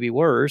or maybe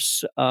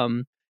worse.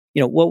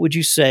 What would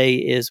you say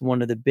is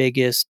one of the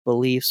biggest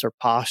beliefs or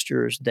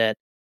postures that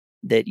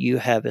you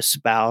have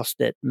espoused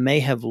that may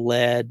have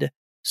led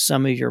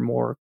some of your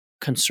more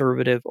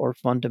conservative or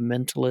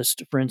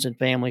fundamentalist friends and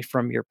family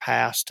from your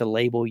past to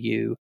label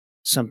you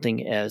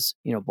something as,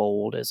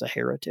 bold as a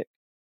heretic?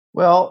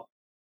 Well,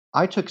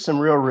 I took some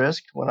real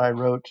risk when I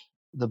wrote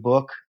the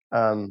book,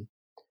 um,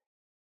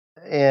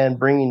 and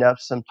bringing up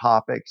some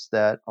topics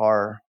that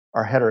are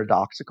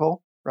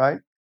heterodoxical, right?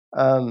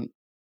 Um,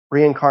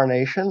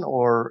 Reincarnation,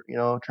 or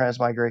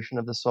transmigration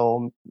of the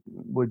soul,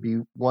 would be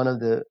one of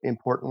the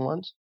important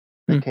ones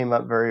Hmm. that came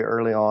up very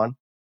early on,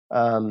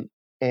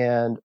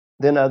 and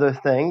then other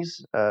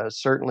things.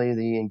 Certainly,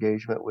 the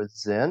engagement with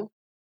Zen,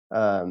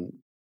 um,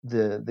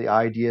 the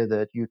idea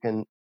that you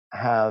can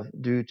have,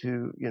 due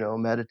to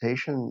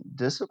meditation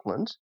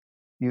disciplines,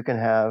 you can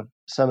have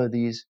some of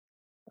these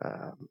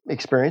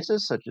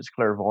experiences such as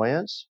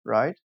clairvoyance,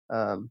 right?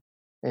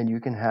 And you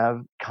can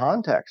have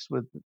context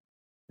with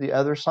the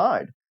other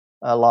side.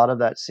 A lot of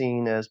that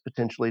seen as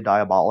potentially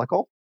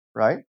diabolical,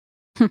 right?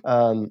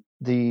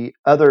 The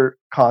other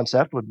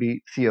concept would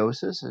be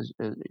theosis,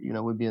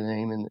 would be the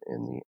name in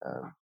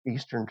the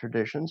Eastern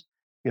traditions.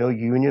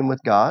 Union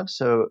with God.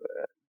 So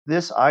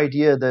this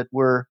idea that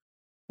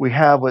we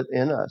have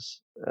within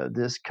us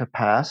this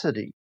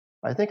capacity.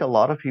 I think a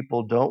lot of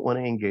people don't want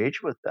to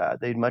engage with that.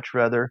 They'd much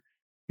rather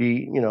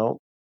be,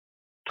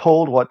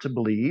 told what to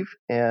believe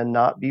and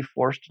not be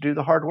forced to do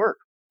the hard work,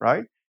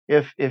 right?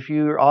 If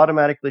you're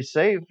automatically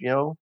saved,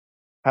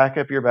 pack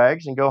up your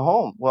bags and go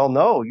home. Well,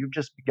 no, you've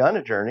just begun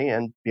a journey,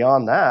 and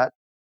beyond that,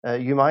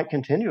 you might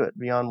continue it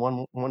beyond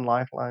one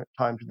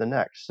lifetime to the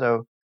next.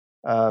 So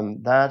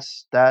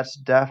that's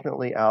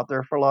definitely out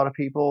there for a lot of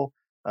people.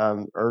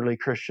 Early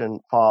Christian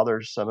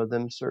fathers, some of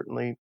them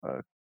certainly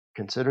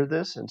consider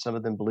this, and some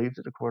of them believed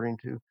it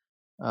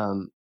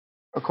um,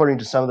 according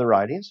to some of the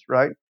writings,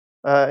 right?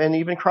 And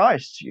even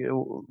Christ,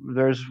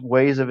 there's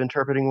ways of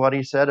interpreting what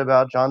he said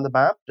about John the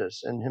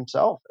Baptist and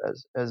himself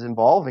as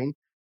involving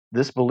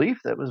this belief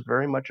that was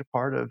very much a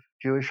part of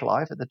Jewish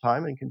life at the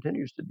time and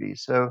continues to be.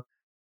 So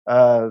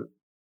uh,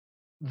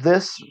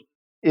 this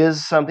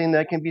is something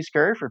that can be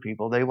scary for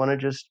people. They want to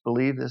just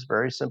believe this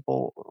very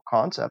simple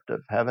concept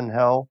of heaven,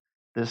 hell,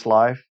 this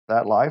life,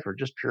 that life, or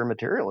just pure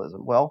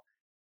materialism. Well,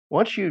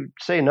 once you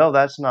say no,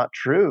 that's not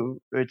true,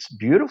 it's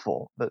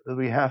beautiful, but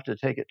we have to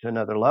take it to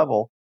another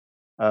level.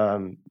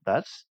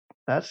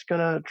 That's going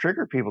to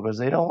trigger people because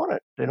they don't want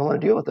it. They don't want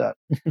to deal with that.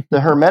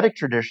 The Hermetic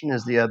tradition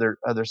is the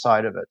other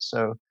side of it.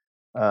 So,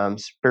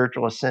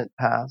 spiritual ascent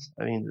paths.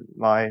 I mean,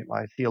 my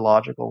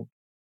theological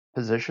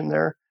position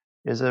there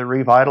is a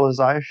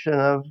revitalization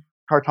of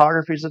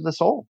cartographies of the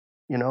soul,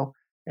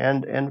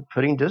 and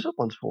putting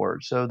disciplines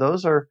forward. So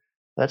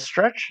that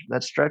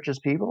stretches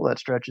people, that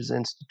stretches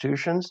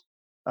institutions,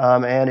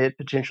 and it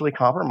potentially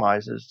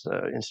compromises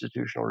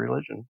institutional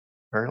religion,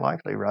 very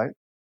likely, right?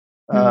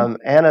 Mm.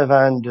 Anna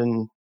van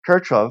den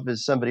Kerkhove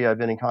is somebody I've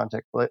been in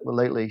contact with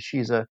lately.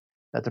 She's at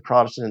the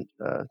Protestant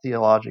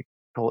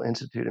Theological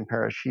Institute in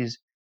Paris. She's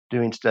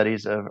doing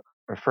studies of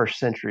first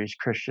century's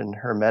Christian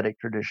Hermetic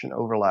tradition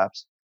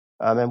overlaps.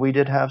 And we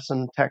did have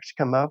some texts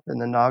come up in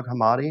the Nag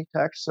Hammadi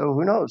text. So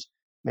who knows?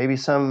 Maybe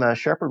some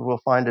shepherd will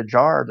find a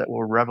jar that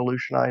will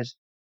revolutionize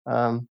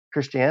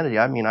Christianity.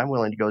 I mean, I'm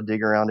willing to go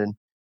dig around in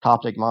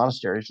Coptic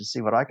monasteries to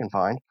see what I can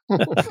find.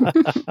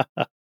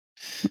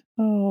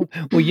 Oh,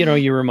 well,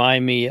 you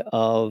remind me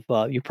of,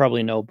 you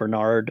probably know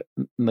Bernard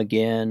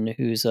McGinn,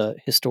 who's a Uh,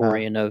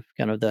 historian of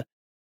kind of the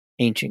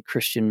ancient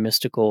Christian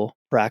mystical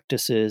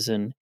practices.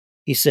 And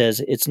he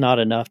says it's not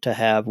enough to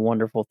have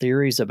wonderful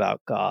theories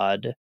about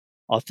God.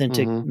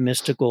 Authentic mm-hmm,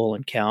 mystical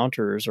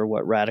encounters are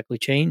what radically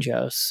change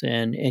us.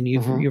 And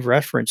mm-hmm, you've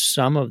referenced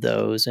some of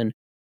those. And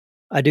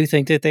I do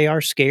think that they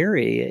are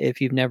scary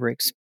if you've never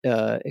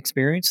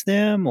experienced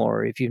them,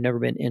 or if you've never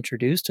been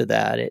introduced to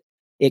that.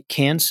 It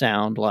can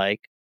sound like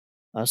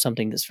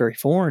something that's very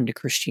foreign to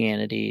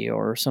Christianity,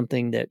 or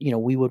something that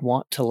we would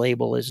want to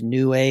label as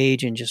New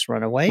Age and just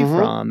run away mm-hmm,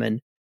 from.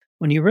 And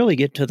when you really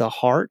get to the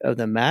heart of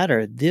the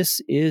matter,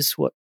 this is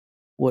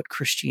what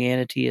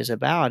Christianity is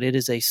about. It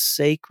is a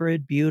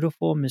sacred,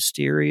 beautiful,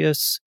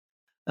 mysterious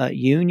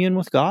union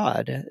with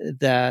God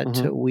that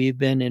mm-hmm. we've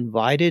been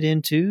invited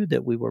into,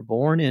 that we were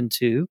born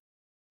into,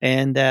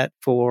 and that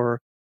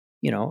for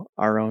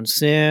our own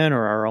sin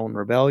or our own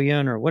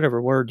rebellion, or whatever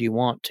word you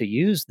want to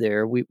use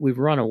there, we've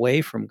run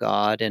away from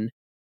God. And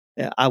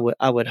I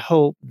would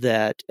hope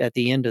that at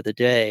the end of the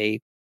day,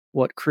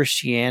 what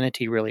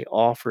Christianity really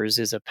offers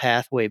is a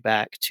pathway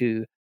back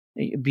to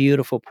a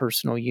beautiful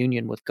personal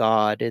union with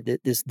God.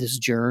 This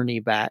journey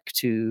back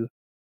to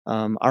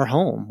our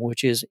home,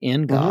 which is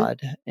in Mm-hmm.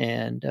 God.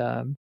 And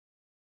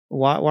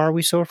why are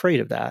we so afraid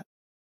of that?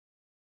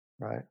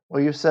 Right.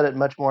 Well, you've said it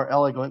much more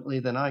eloquently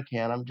than I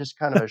can. I'm just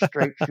kind of a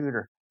straight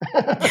shooter.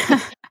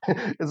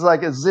 It's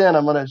like a Zen.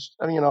 I'm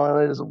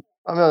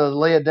gonna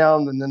lay it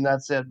down and then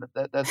that's it.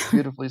 But that's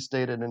beautifully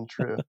stated and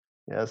true.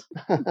 Yes.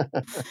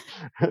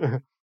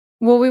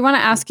 Well, we want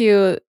to ask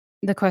you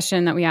the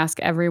question that we ask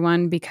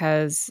everyone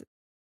because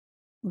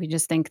we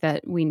just think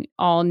that we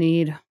all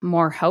need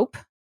more hope,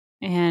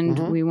 and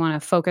Hmm. we want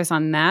to focus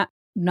on that,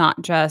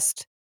 not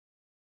just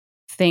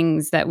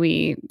things that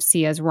we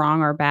see as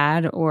wrong or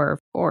bad, or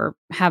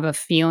have a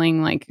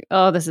feeling like,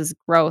 oh, this is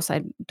gross,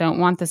 I don't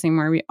want this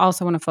anymore. We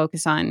also want to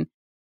focus on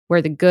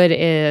where the good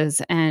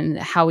is and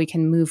how we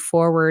can move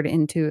forward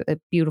into a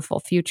beautiful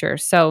future.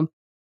 So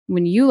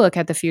when you look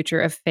at the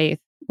future of faith,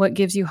 what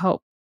gives you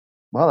hope?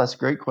 Well, that's a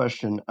great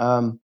question.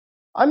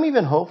 I'm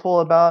even hopeful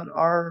about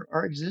our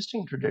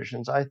existing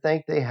traditions. I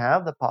think they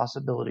have the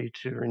possibility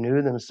to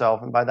renew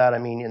themselves, and by that I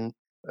mean in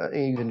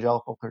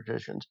evangelical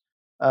traditions.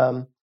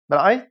 Um, but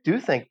I do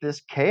think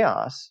this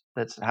chaos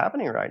that's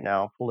happening right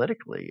now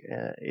politically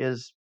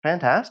is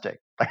fantastic.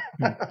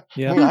 Hmm. I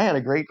Yeah. mean, I had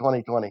a great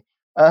 2020,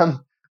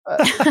 um,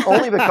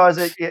 only because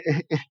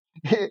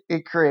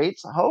it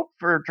creates hope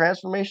for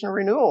transformation and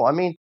renewal. I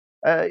mean,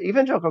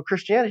 evangelical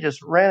Christianity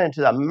just ran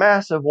into a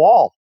massive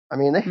wall. I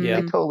mean, they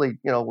Yeah. Mm, totally,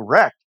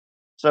 wrecked.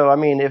 So, I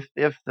mean,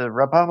 if the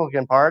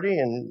Republican Party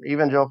and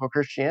evangelical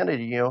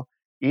Christianity,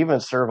 even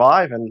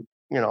survive and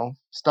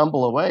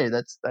stumble away,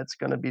 that's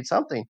going to be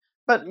something.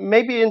 But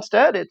maybe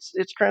instead, it's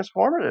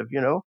transformative,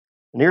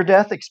 near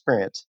death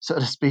experience, so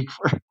to speak,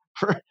 for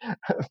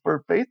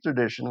for faith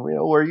tradition,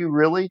 where you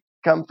really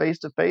come face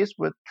to face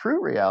with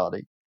true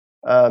reality.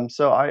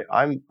 So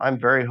I'm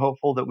very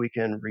hopeful that we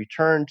can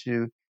return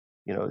to,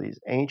 these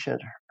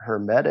ancient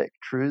hermetic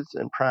truths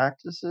and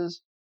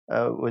practices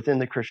within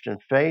the Christian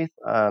faith.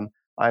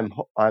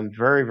 I'm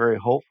very, very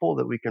hopeful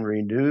that we can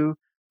renew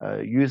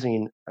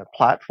using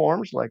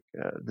platforms like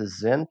the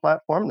Zen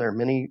platform. There are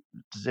many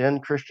Zen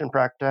Christian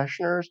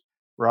practitioners.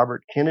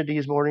 Robert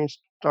Kennedy's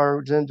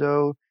Morningstar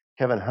Zendo,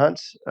 Kevin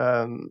Hunt's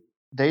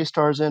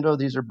Daystar Zendo.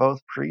 These are both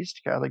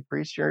priests, Catholic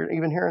priests here,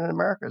 even here in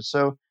America.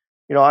 So,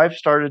 I've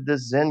started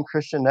this Zen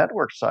Christian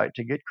Network site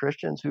to get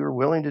Christians who are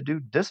willing to do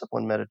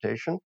discipline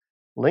meditation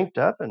linked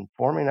up and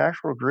forming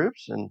actual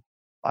groups. And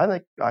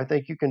I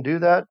think you can do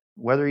that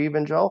whether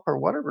evangelical or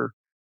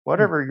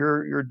whatever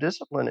your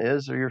discipline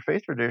is or your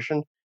faith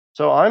tradition.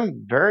 So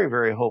I'm very,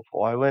 very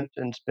hopeful. I went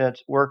and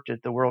worked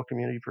at the World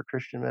Community for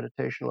Christian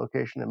Meditation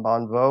location in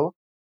Bonneau,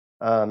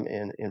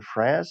 in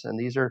France, and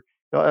these are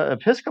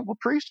Episcopal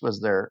priest was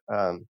there,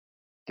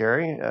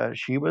 Gary.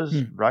 She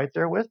was right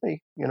there with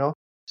me.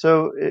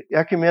 So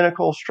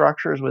ecumenical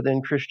structures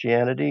within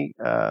Christianity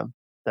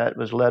that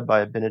was led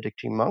by a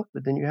Benedictine monk,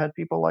 but then you had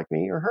people like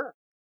me or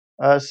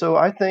her. So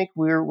I think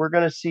we're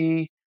going to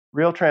see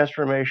real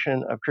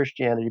transformation of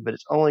Christianity, but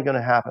it's only going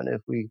to happen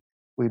if we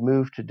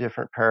move to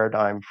different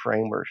paradigm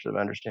frameworks of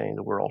understanding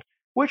the world,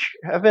 which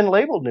have been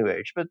labeled New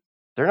Age, but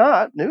they're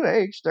not New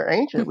Age. They're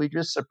ancient. We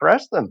just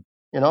suppressed them.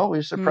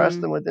 We suppressed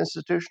them with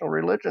institutional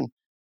religion,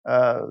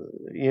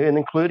 and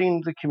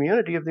including the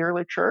community of the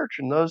early church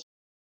and those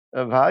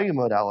value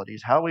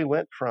modalities. How we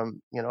went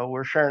from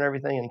we're sharing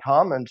everything in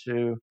common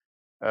to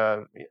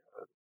uh,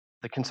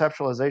 the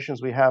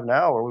conceptualizations we have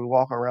now, where we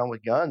walk around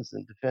with guns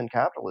and defend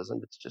capitalism.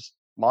 It's just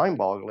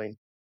mind-boggling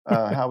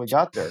how we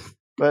got there.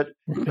 But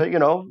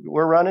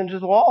we're running to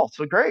the wall.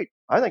 So great.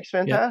 I think it's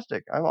Yep.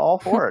 fantastic. I'm all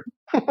for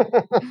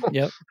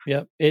it.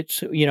 Yep.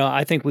 It's,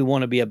 I think we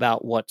want to be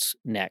about what's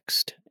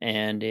next.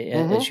 And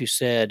as you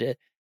said,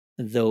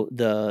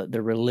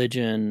 the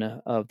religion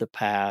of the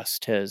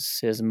past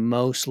has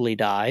mostly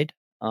died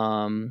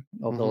over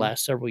the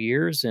last several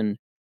years. And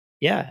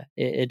yeah,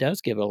 it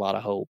does give a lot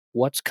of hope.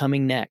 What's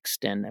coming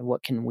next and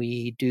what can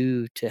we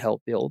do to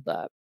help build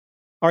that?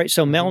 All right.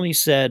 So Melanie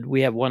said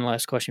we have one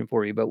last question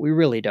for you, but we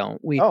really don't.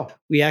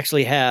 We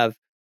actually have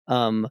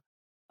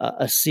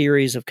a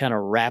series of kind of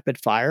rapid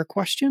fire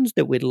questions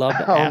that we'd love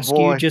to ask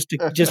you just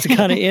to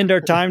kind of end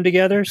our time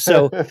together.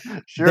 So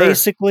Sure.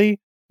 basically,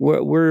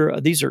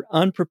 we're these are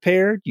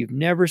unprepared. You've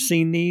never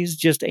seen these.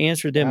 Just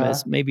answer them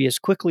as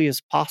quickly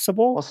as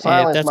possible. Well,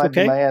 silence if that's might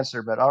okay. be my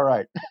answer, but all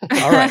right.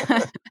 All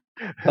right.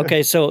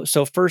 Okay, so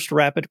first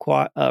rapid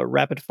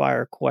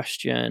fire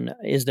question: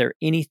 is there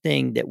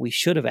anything that we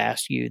should have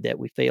asked you that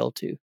we failed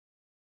to?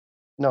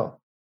 No.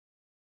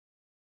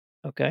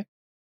 Okay.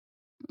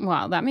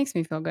 Wow, that makes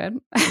me feel good.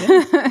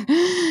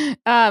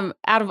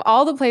 Out of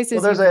all the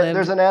places Well, you've lived,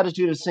 there's an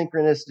attitude of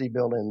synchronicity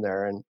built in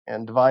there,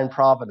 and divine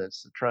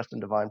providence, the trust in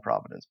divine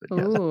providence. But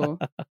yes. Ooh,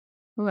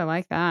 I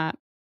like that.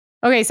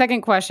 Okay,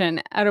 second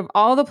question. Out of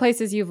all the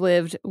places you've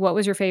lived, what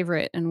was your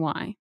favorite and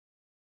why?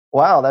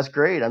 Wow, that's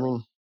great. I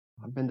mean,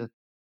 I've been to a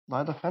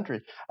lot of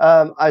countries.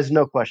 There's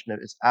no question.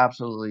 It's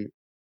absolutely,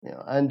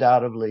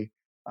 undoubtedly,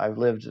 I've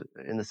lived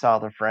in the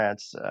south of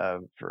France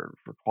for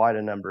quite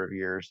a number of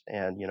years,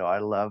 and I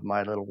love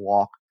my little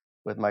walk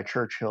with my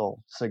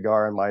Churchill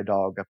cigar and my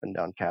dog up and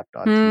down Cap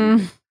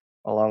d'Antibes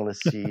along the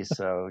sea.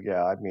 So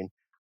yeah, I mean,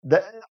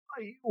 the,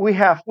 we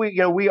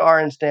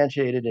are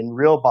instantiated in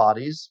real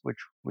bodies, which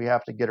we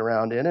have to get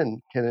around in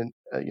and can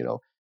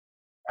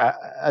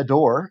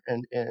adore,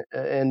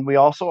 and we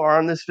also are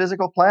on this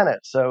physical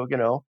planet. So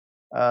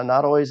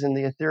not always in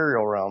the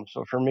ethereal realm.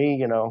 So for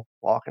me,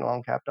 walking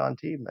along Cap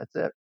d'Antibes, that's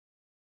it.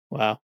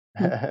 Wow.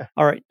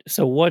 All right.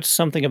 So what's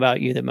something about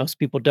you that most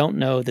people don't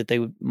know that they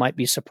might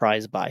be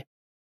surprised by?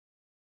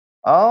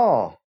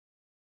 Oh,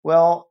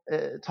 well,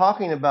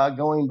 talking about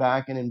going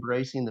back and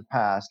embracing the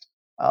past,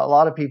 a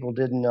lot of people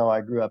didn't know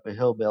I grew up a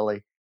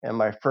hillbilly, and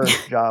my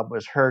first job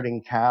was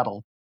herding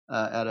cattle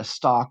at a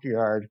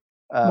stockyard,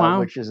 Wow.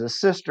 which is a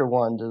sister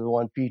one to the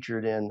one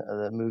featured in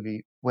the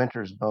movie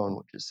Winter's Bone,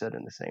 which is set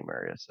in the same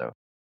area. So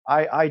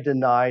I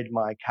denied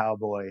my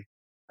cowboy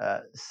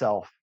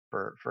self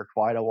for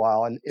quite a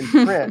while. And in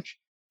French,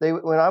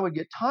 when I would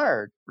get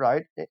tired,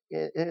 right,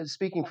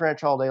 speaking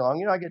French all day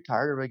long, I get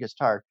tired. Everybody gets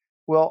tired.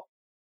 Well,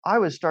 I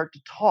would start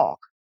to talk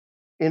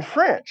in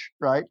French,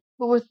 right?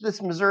 But with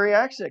this Missouri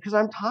accent, because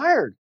I'm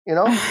tired, In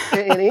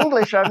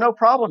English, I have no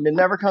problem. It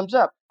never comes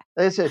up.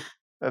 They said,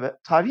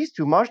 "Tavis,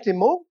 tu manges tes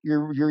mots?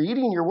 You're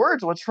eating your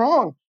words. What's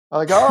wrong?" I'm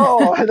like,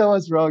 "Oh, I know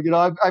what's wrong."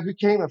 I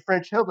became a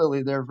French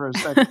hillbilly there for a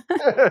second.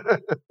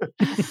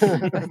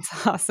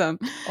 That's awesome.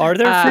 Are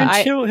there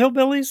French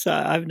hillbillies?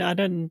 I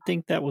didn't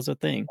think that was a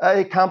thing.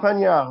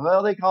 Campagnard.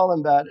 Well, they call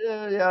them that.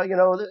 Yeah,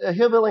 a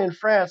hillbilly in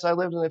France. I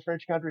lived in the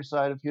French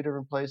countryside, a few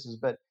different places,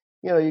 but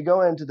you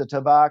go into the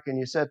tabac and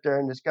you sit there,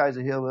 and this guy's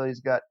a hillbilly. He's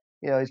got,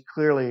 he's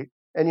clearly,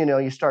 and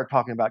you start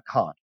talking about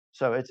Kant.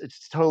 So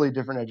it's totally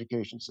different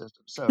education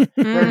system. So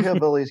their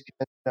hillbillies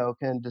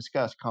can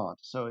discuss Kant.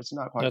 So it's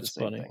not quite That's the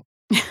same funny. thing.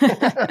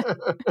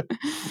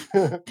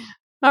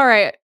 All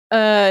right.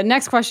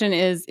 Next question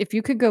is, if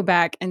you could go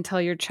back and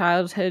tell your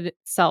childhood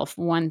self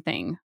one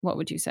thing, what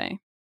would you say?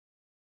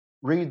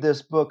 Read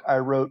this book I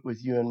wrote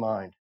with you in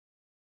mind.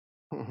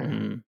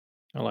 Mm,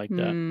 I like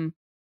that. Hmm.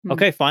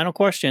 Okay, final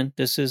question.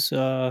 This is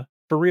for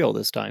real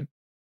this time.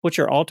 What's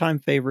your all-time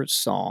favorite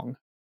song?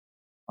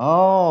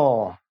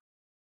 Oh.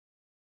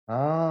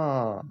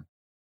 Oh.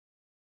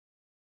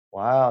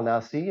 Wow. Now,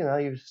 see,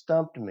 you've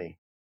stumped me.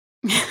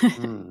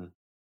 Hmm.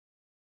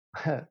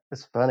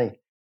 It's funny.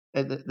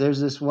 There's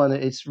this one,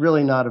 it's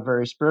really not a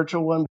very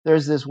spiritual one.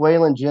 There's this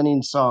Waylon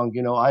Jennings song,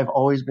 I've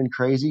always been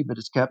crazy, but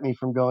it's kept me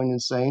from going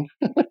insane.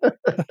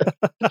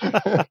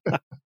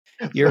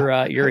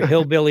 Your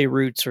hillbilly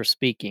roots are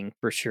speaking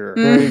for sure.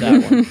 There you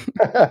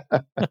That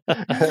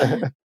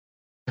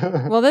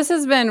one. Well, this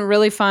has been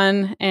really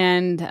fun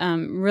and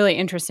really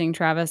interesting,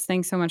 Travis.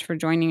 Thanks so much for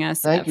joining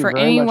us. Thank you For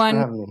very much for anyone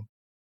having me.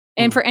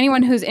 and for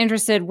anyone who's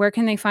interested, where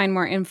can they find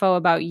more info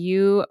about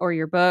you or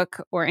your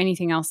book or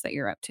anything else that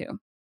you're up to?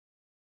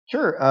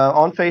 Sure.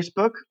 On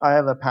Facebook, I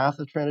have a Path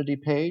of Trinity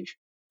page.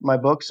 My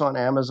book's on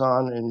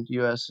Amazon in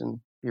US and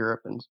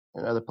Europe and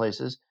other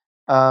places.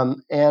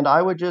 And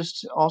I would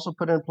just also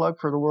put in a plug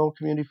for the World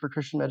Community for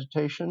Christian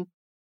Meditation,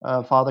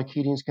 Father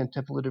Keating's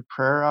Contemplative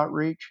Prayer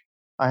Outreach.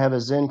 I have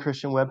a Zen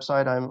Christian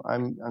website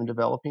I'm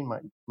developing.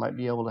 Might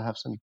be able to have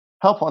some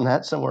help on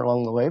that somewhere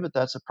along the way, but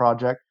that's a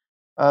project.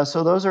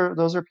 So those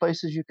are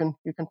places you can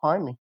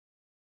find me.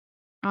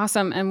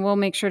 Awesome. And we'll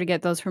make sure to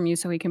get those from you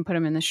so we can put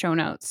them in the show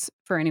notes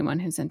for anyone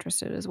who's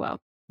interested as well.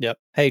 Yep.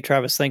 Hey,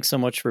 Travis, thanks so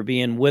much for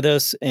being with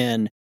us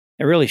and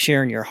really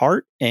sharing your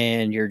heart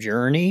and your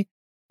journey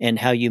and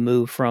how you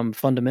move from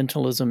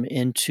fundamentalism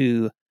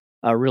into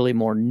a really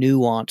more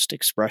nuanced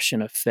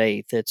expression of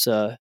faith. It's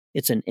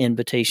an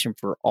invitation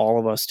for all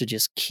of us to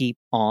just keep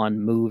on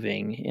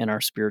moving in our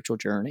spiritual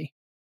journey.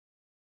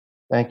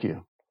 Thank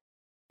you.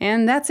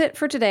 And that's it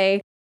for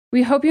today.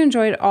 We hope you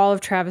enjoyed all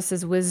of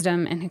Travis's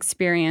wisdom and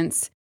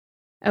experience.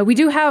 We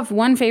do have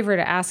one favor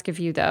to ask of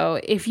you, though.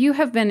 If you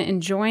have been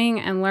enjoying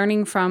and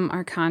learning from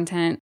our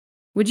content,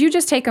 would you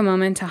just take a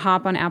moment to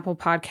hop on Apple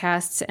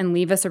Podcasts and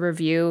leave us a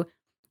review?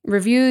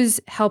 Reviews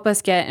help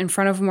us get in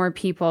front of more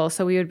people,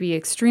 so we would be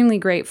extremely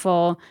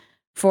grateful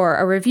for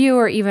a review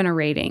or even a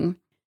rating.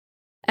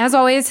 As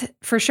always,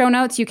 for show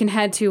notes, you can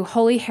head to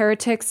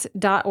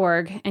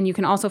holyheretics.org, and you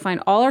can also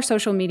find all our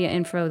social media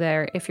info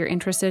there if you're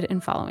interested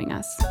in following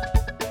us.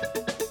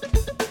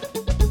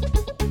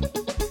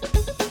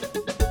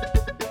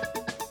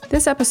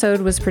 This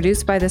episode was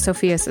produced by the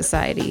Sophia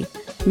Society.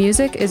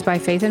 Music is by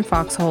Faith in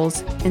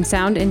Foxholes, and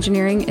sound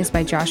engineering is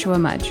by Joshua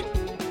Mudge.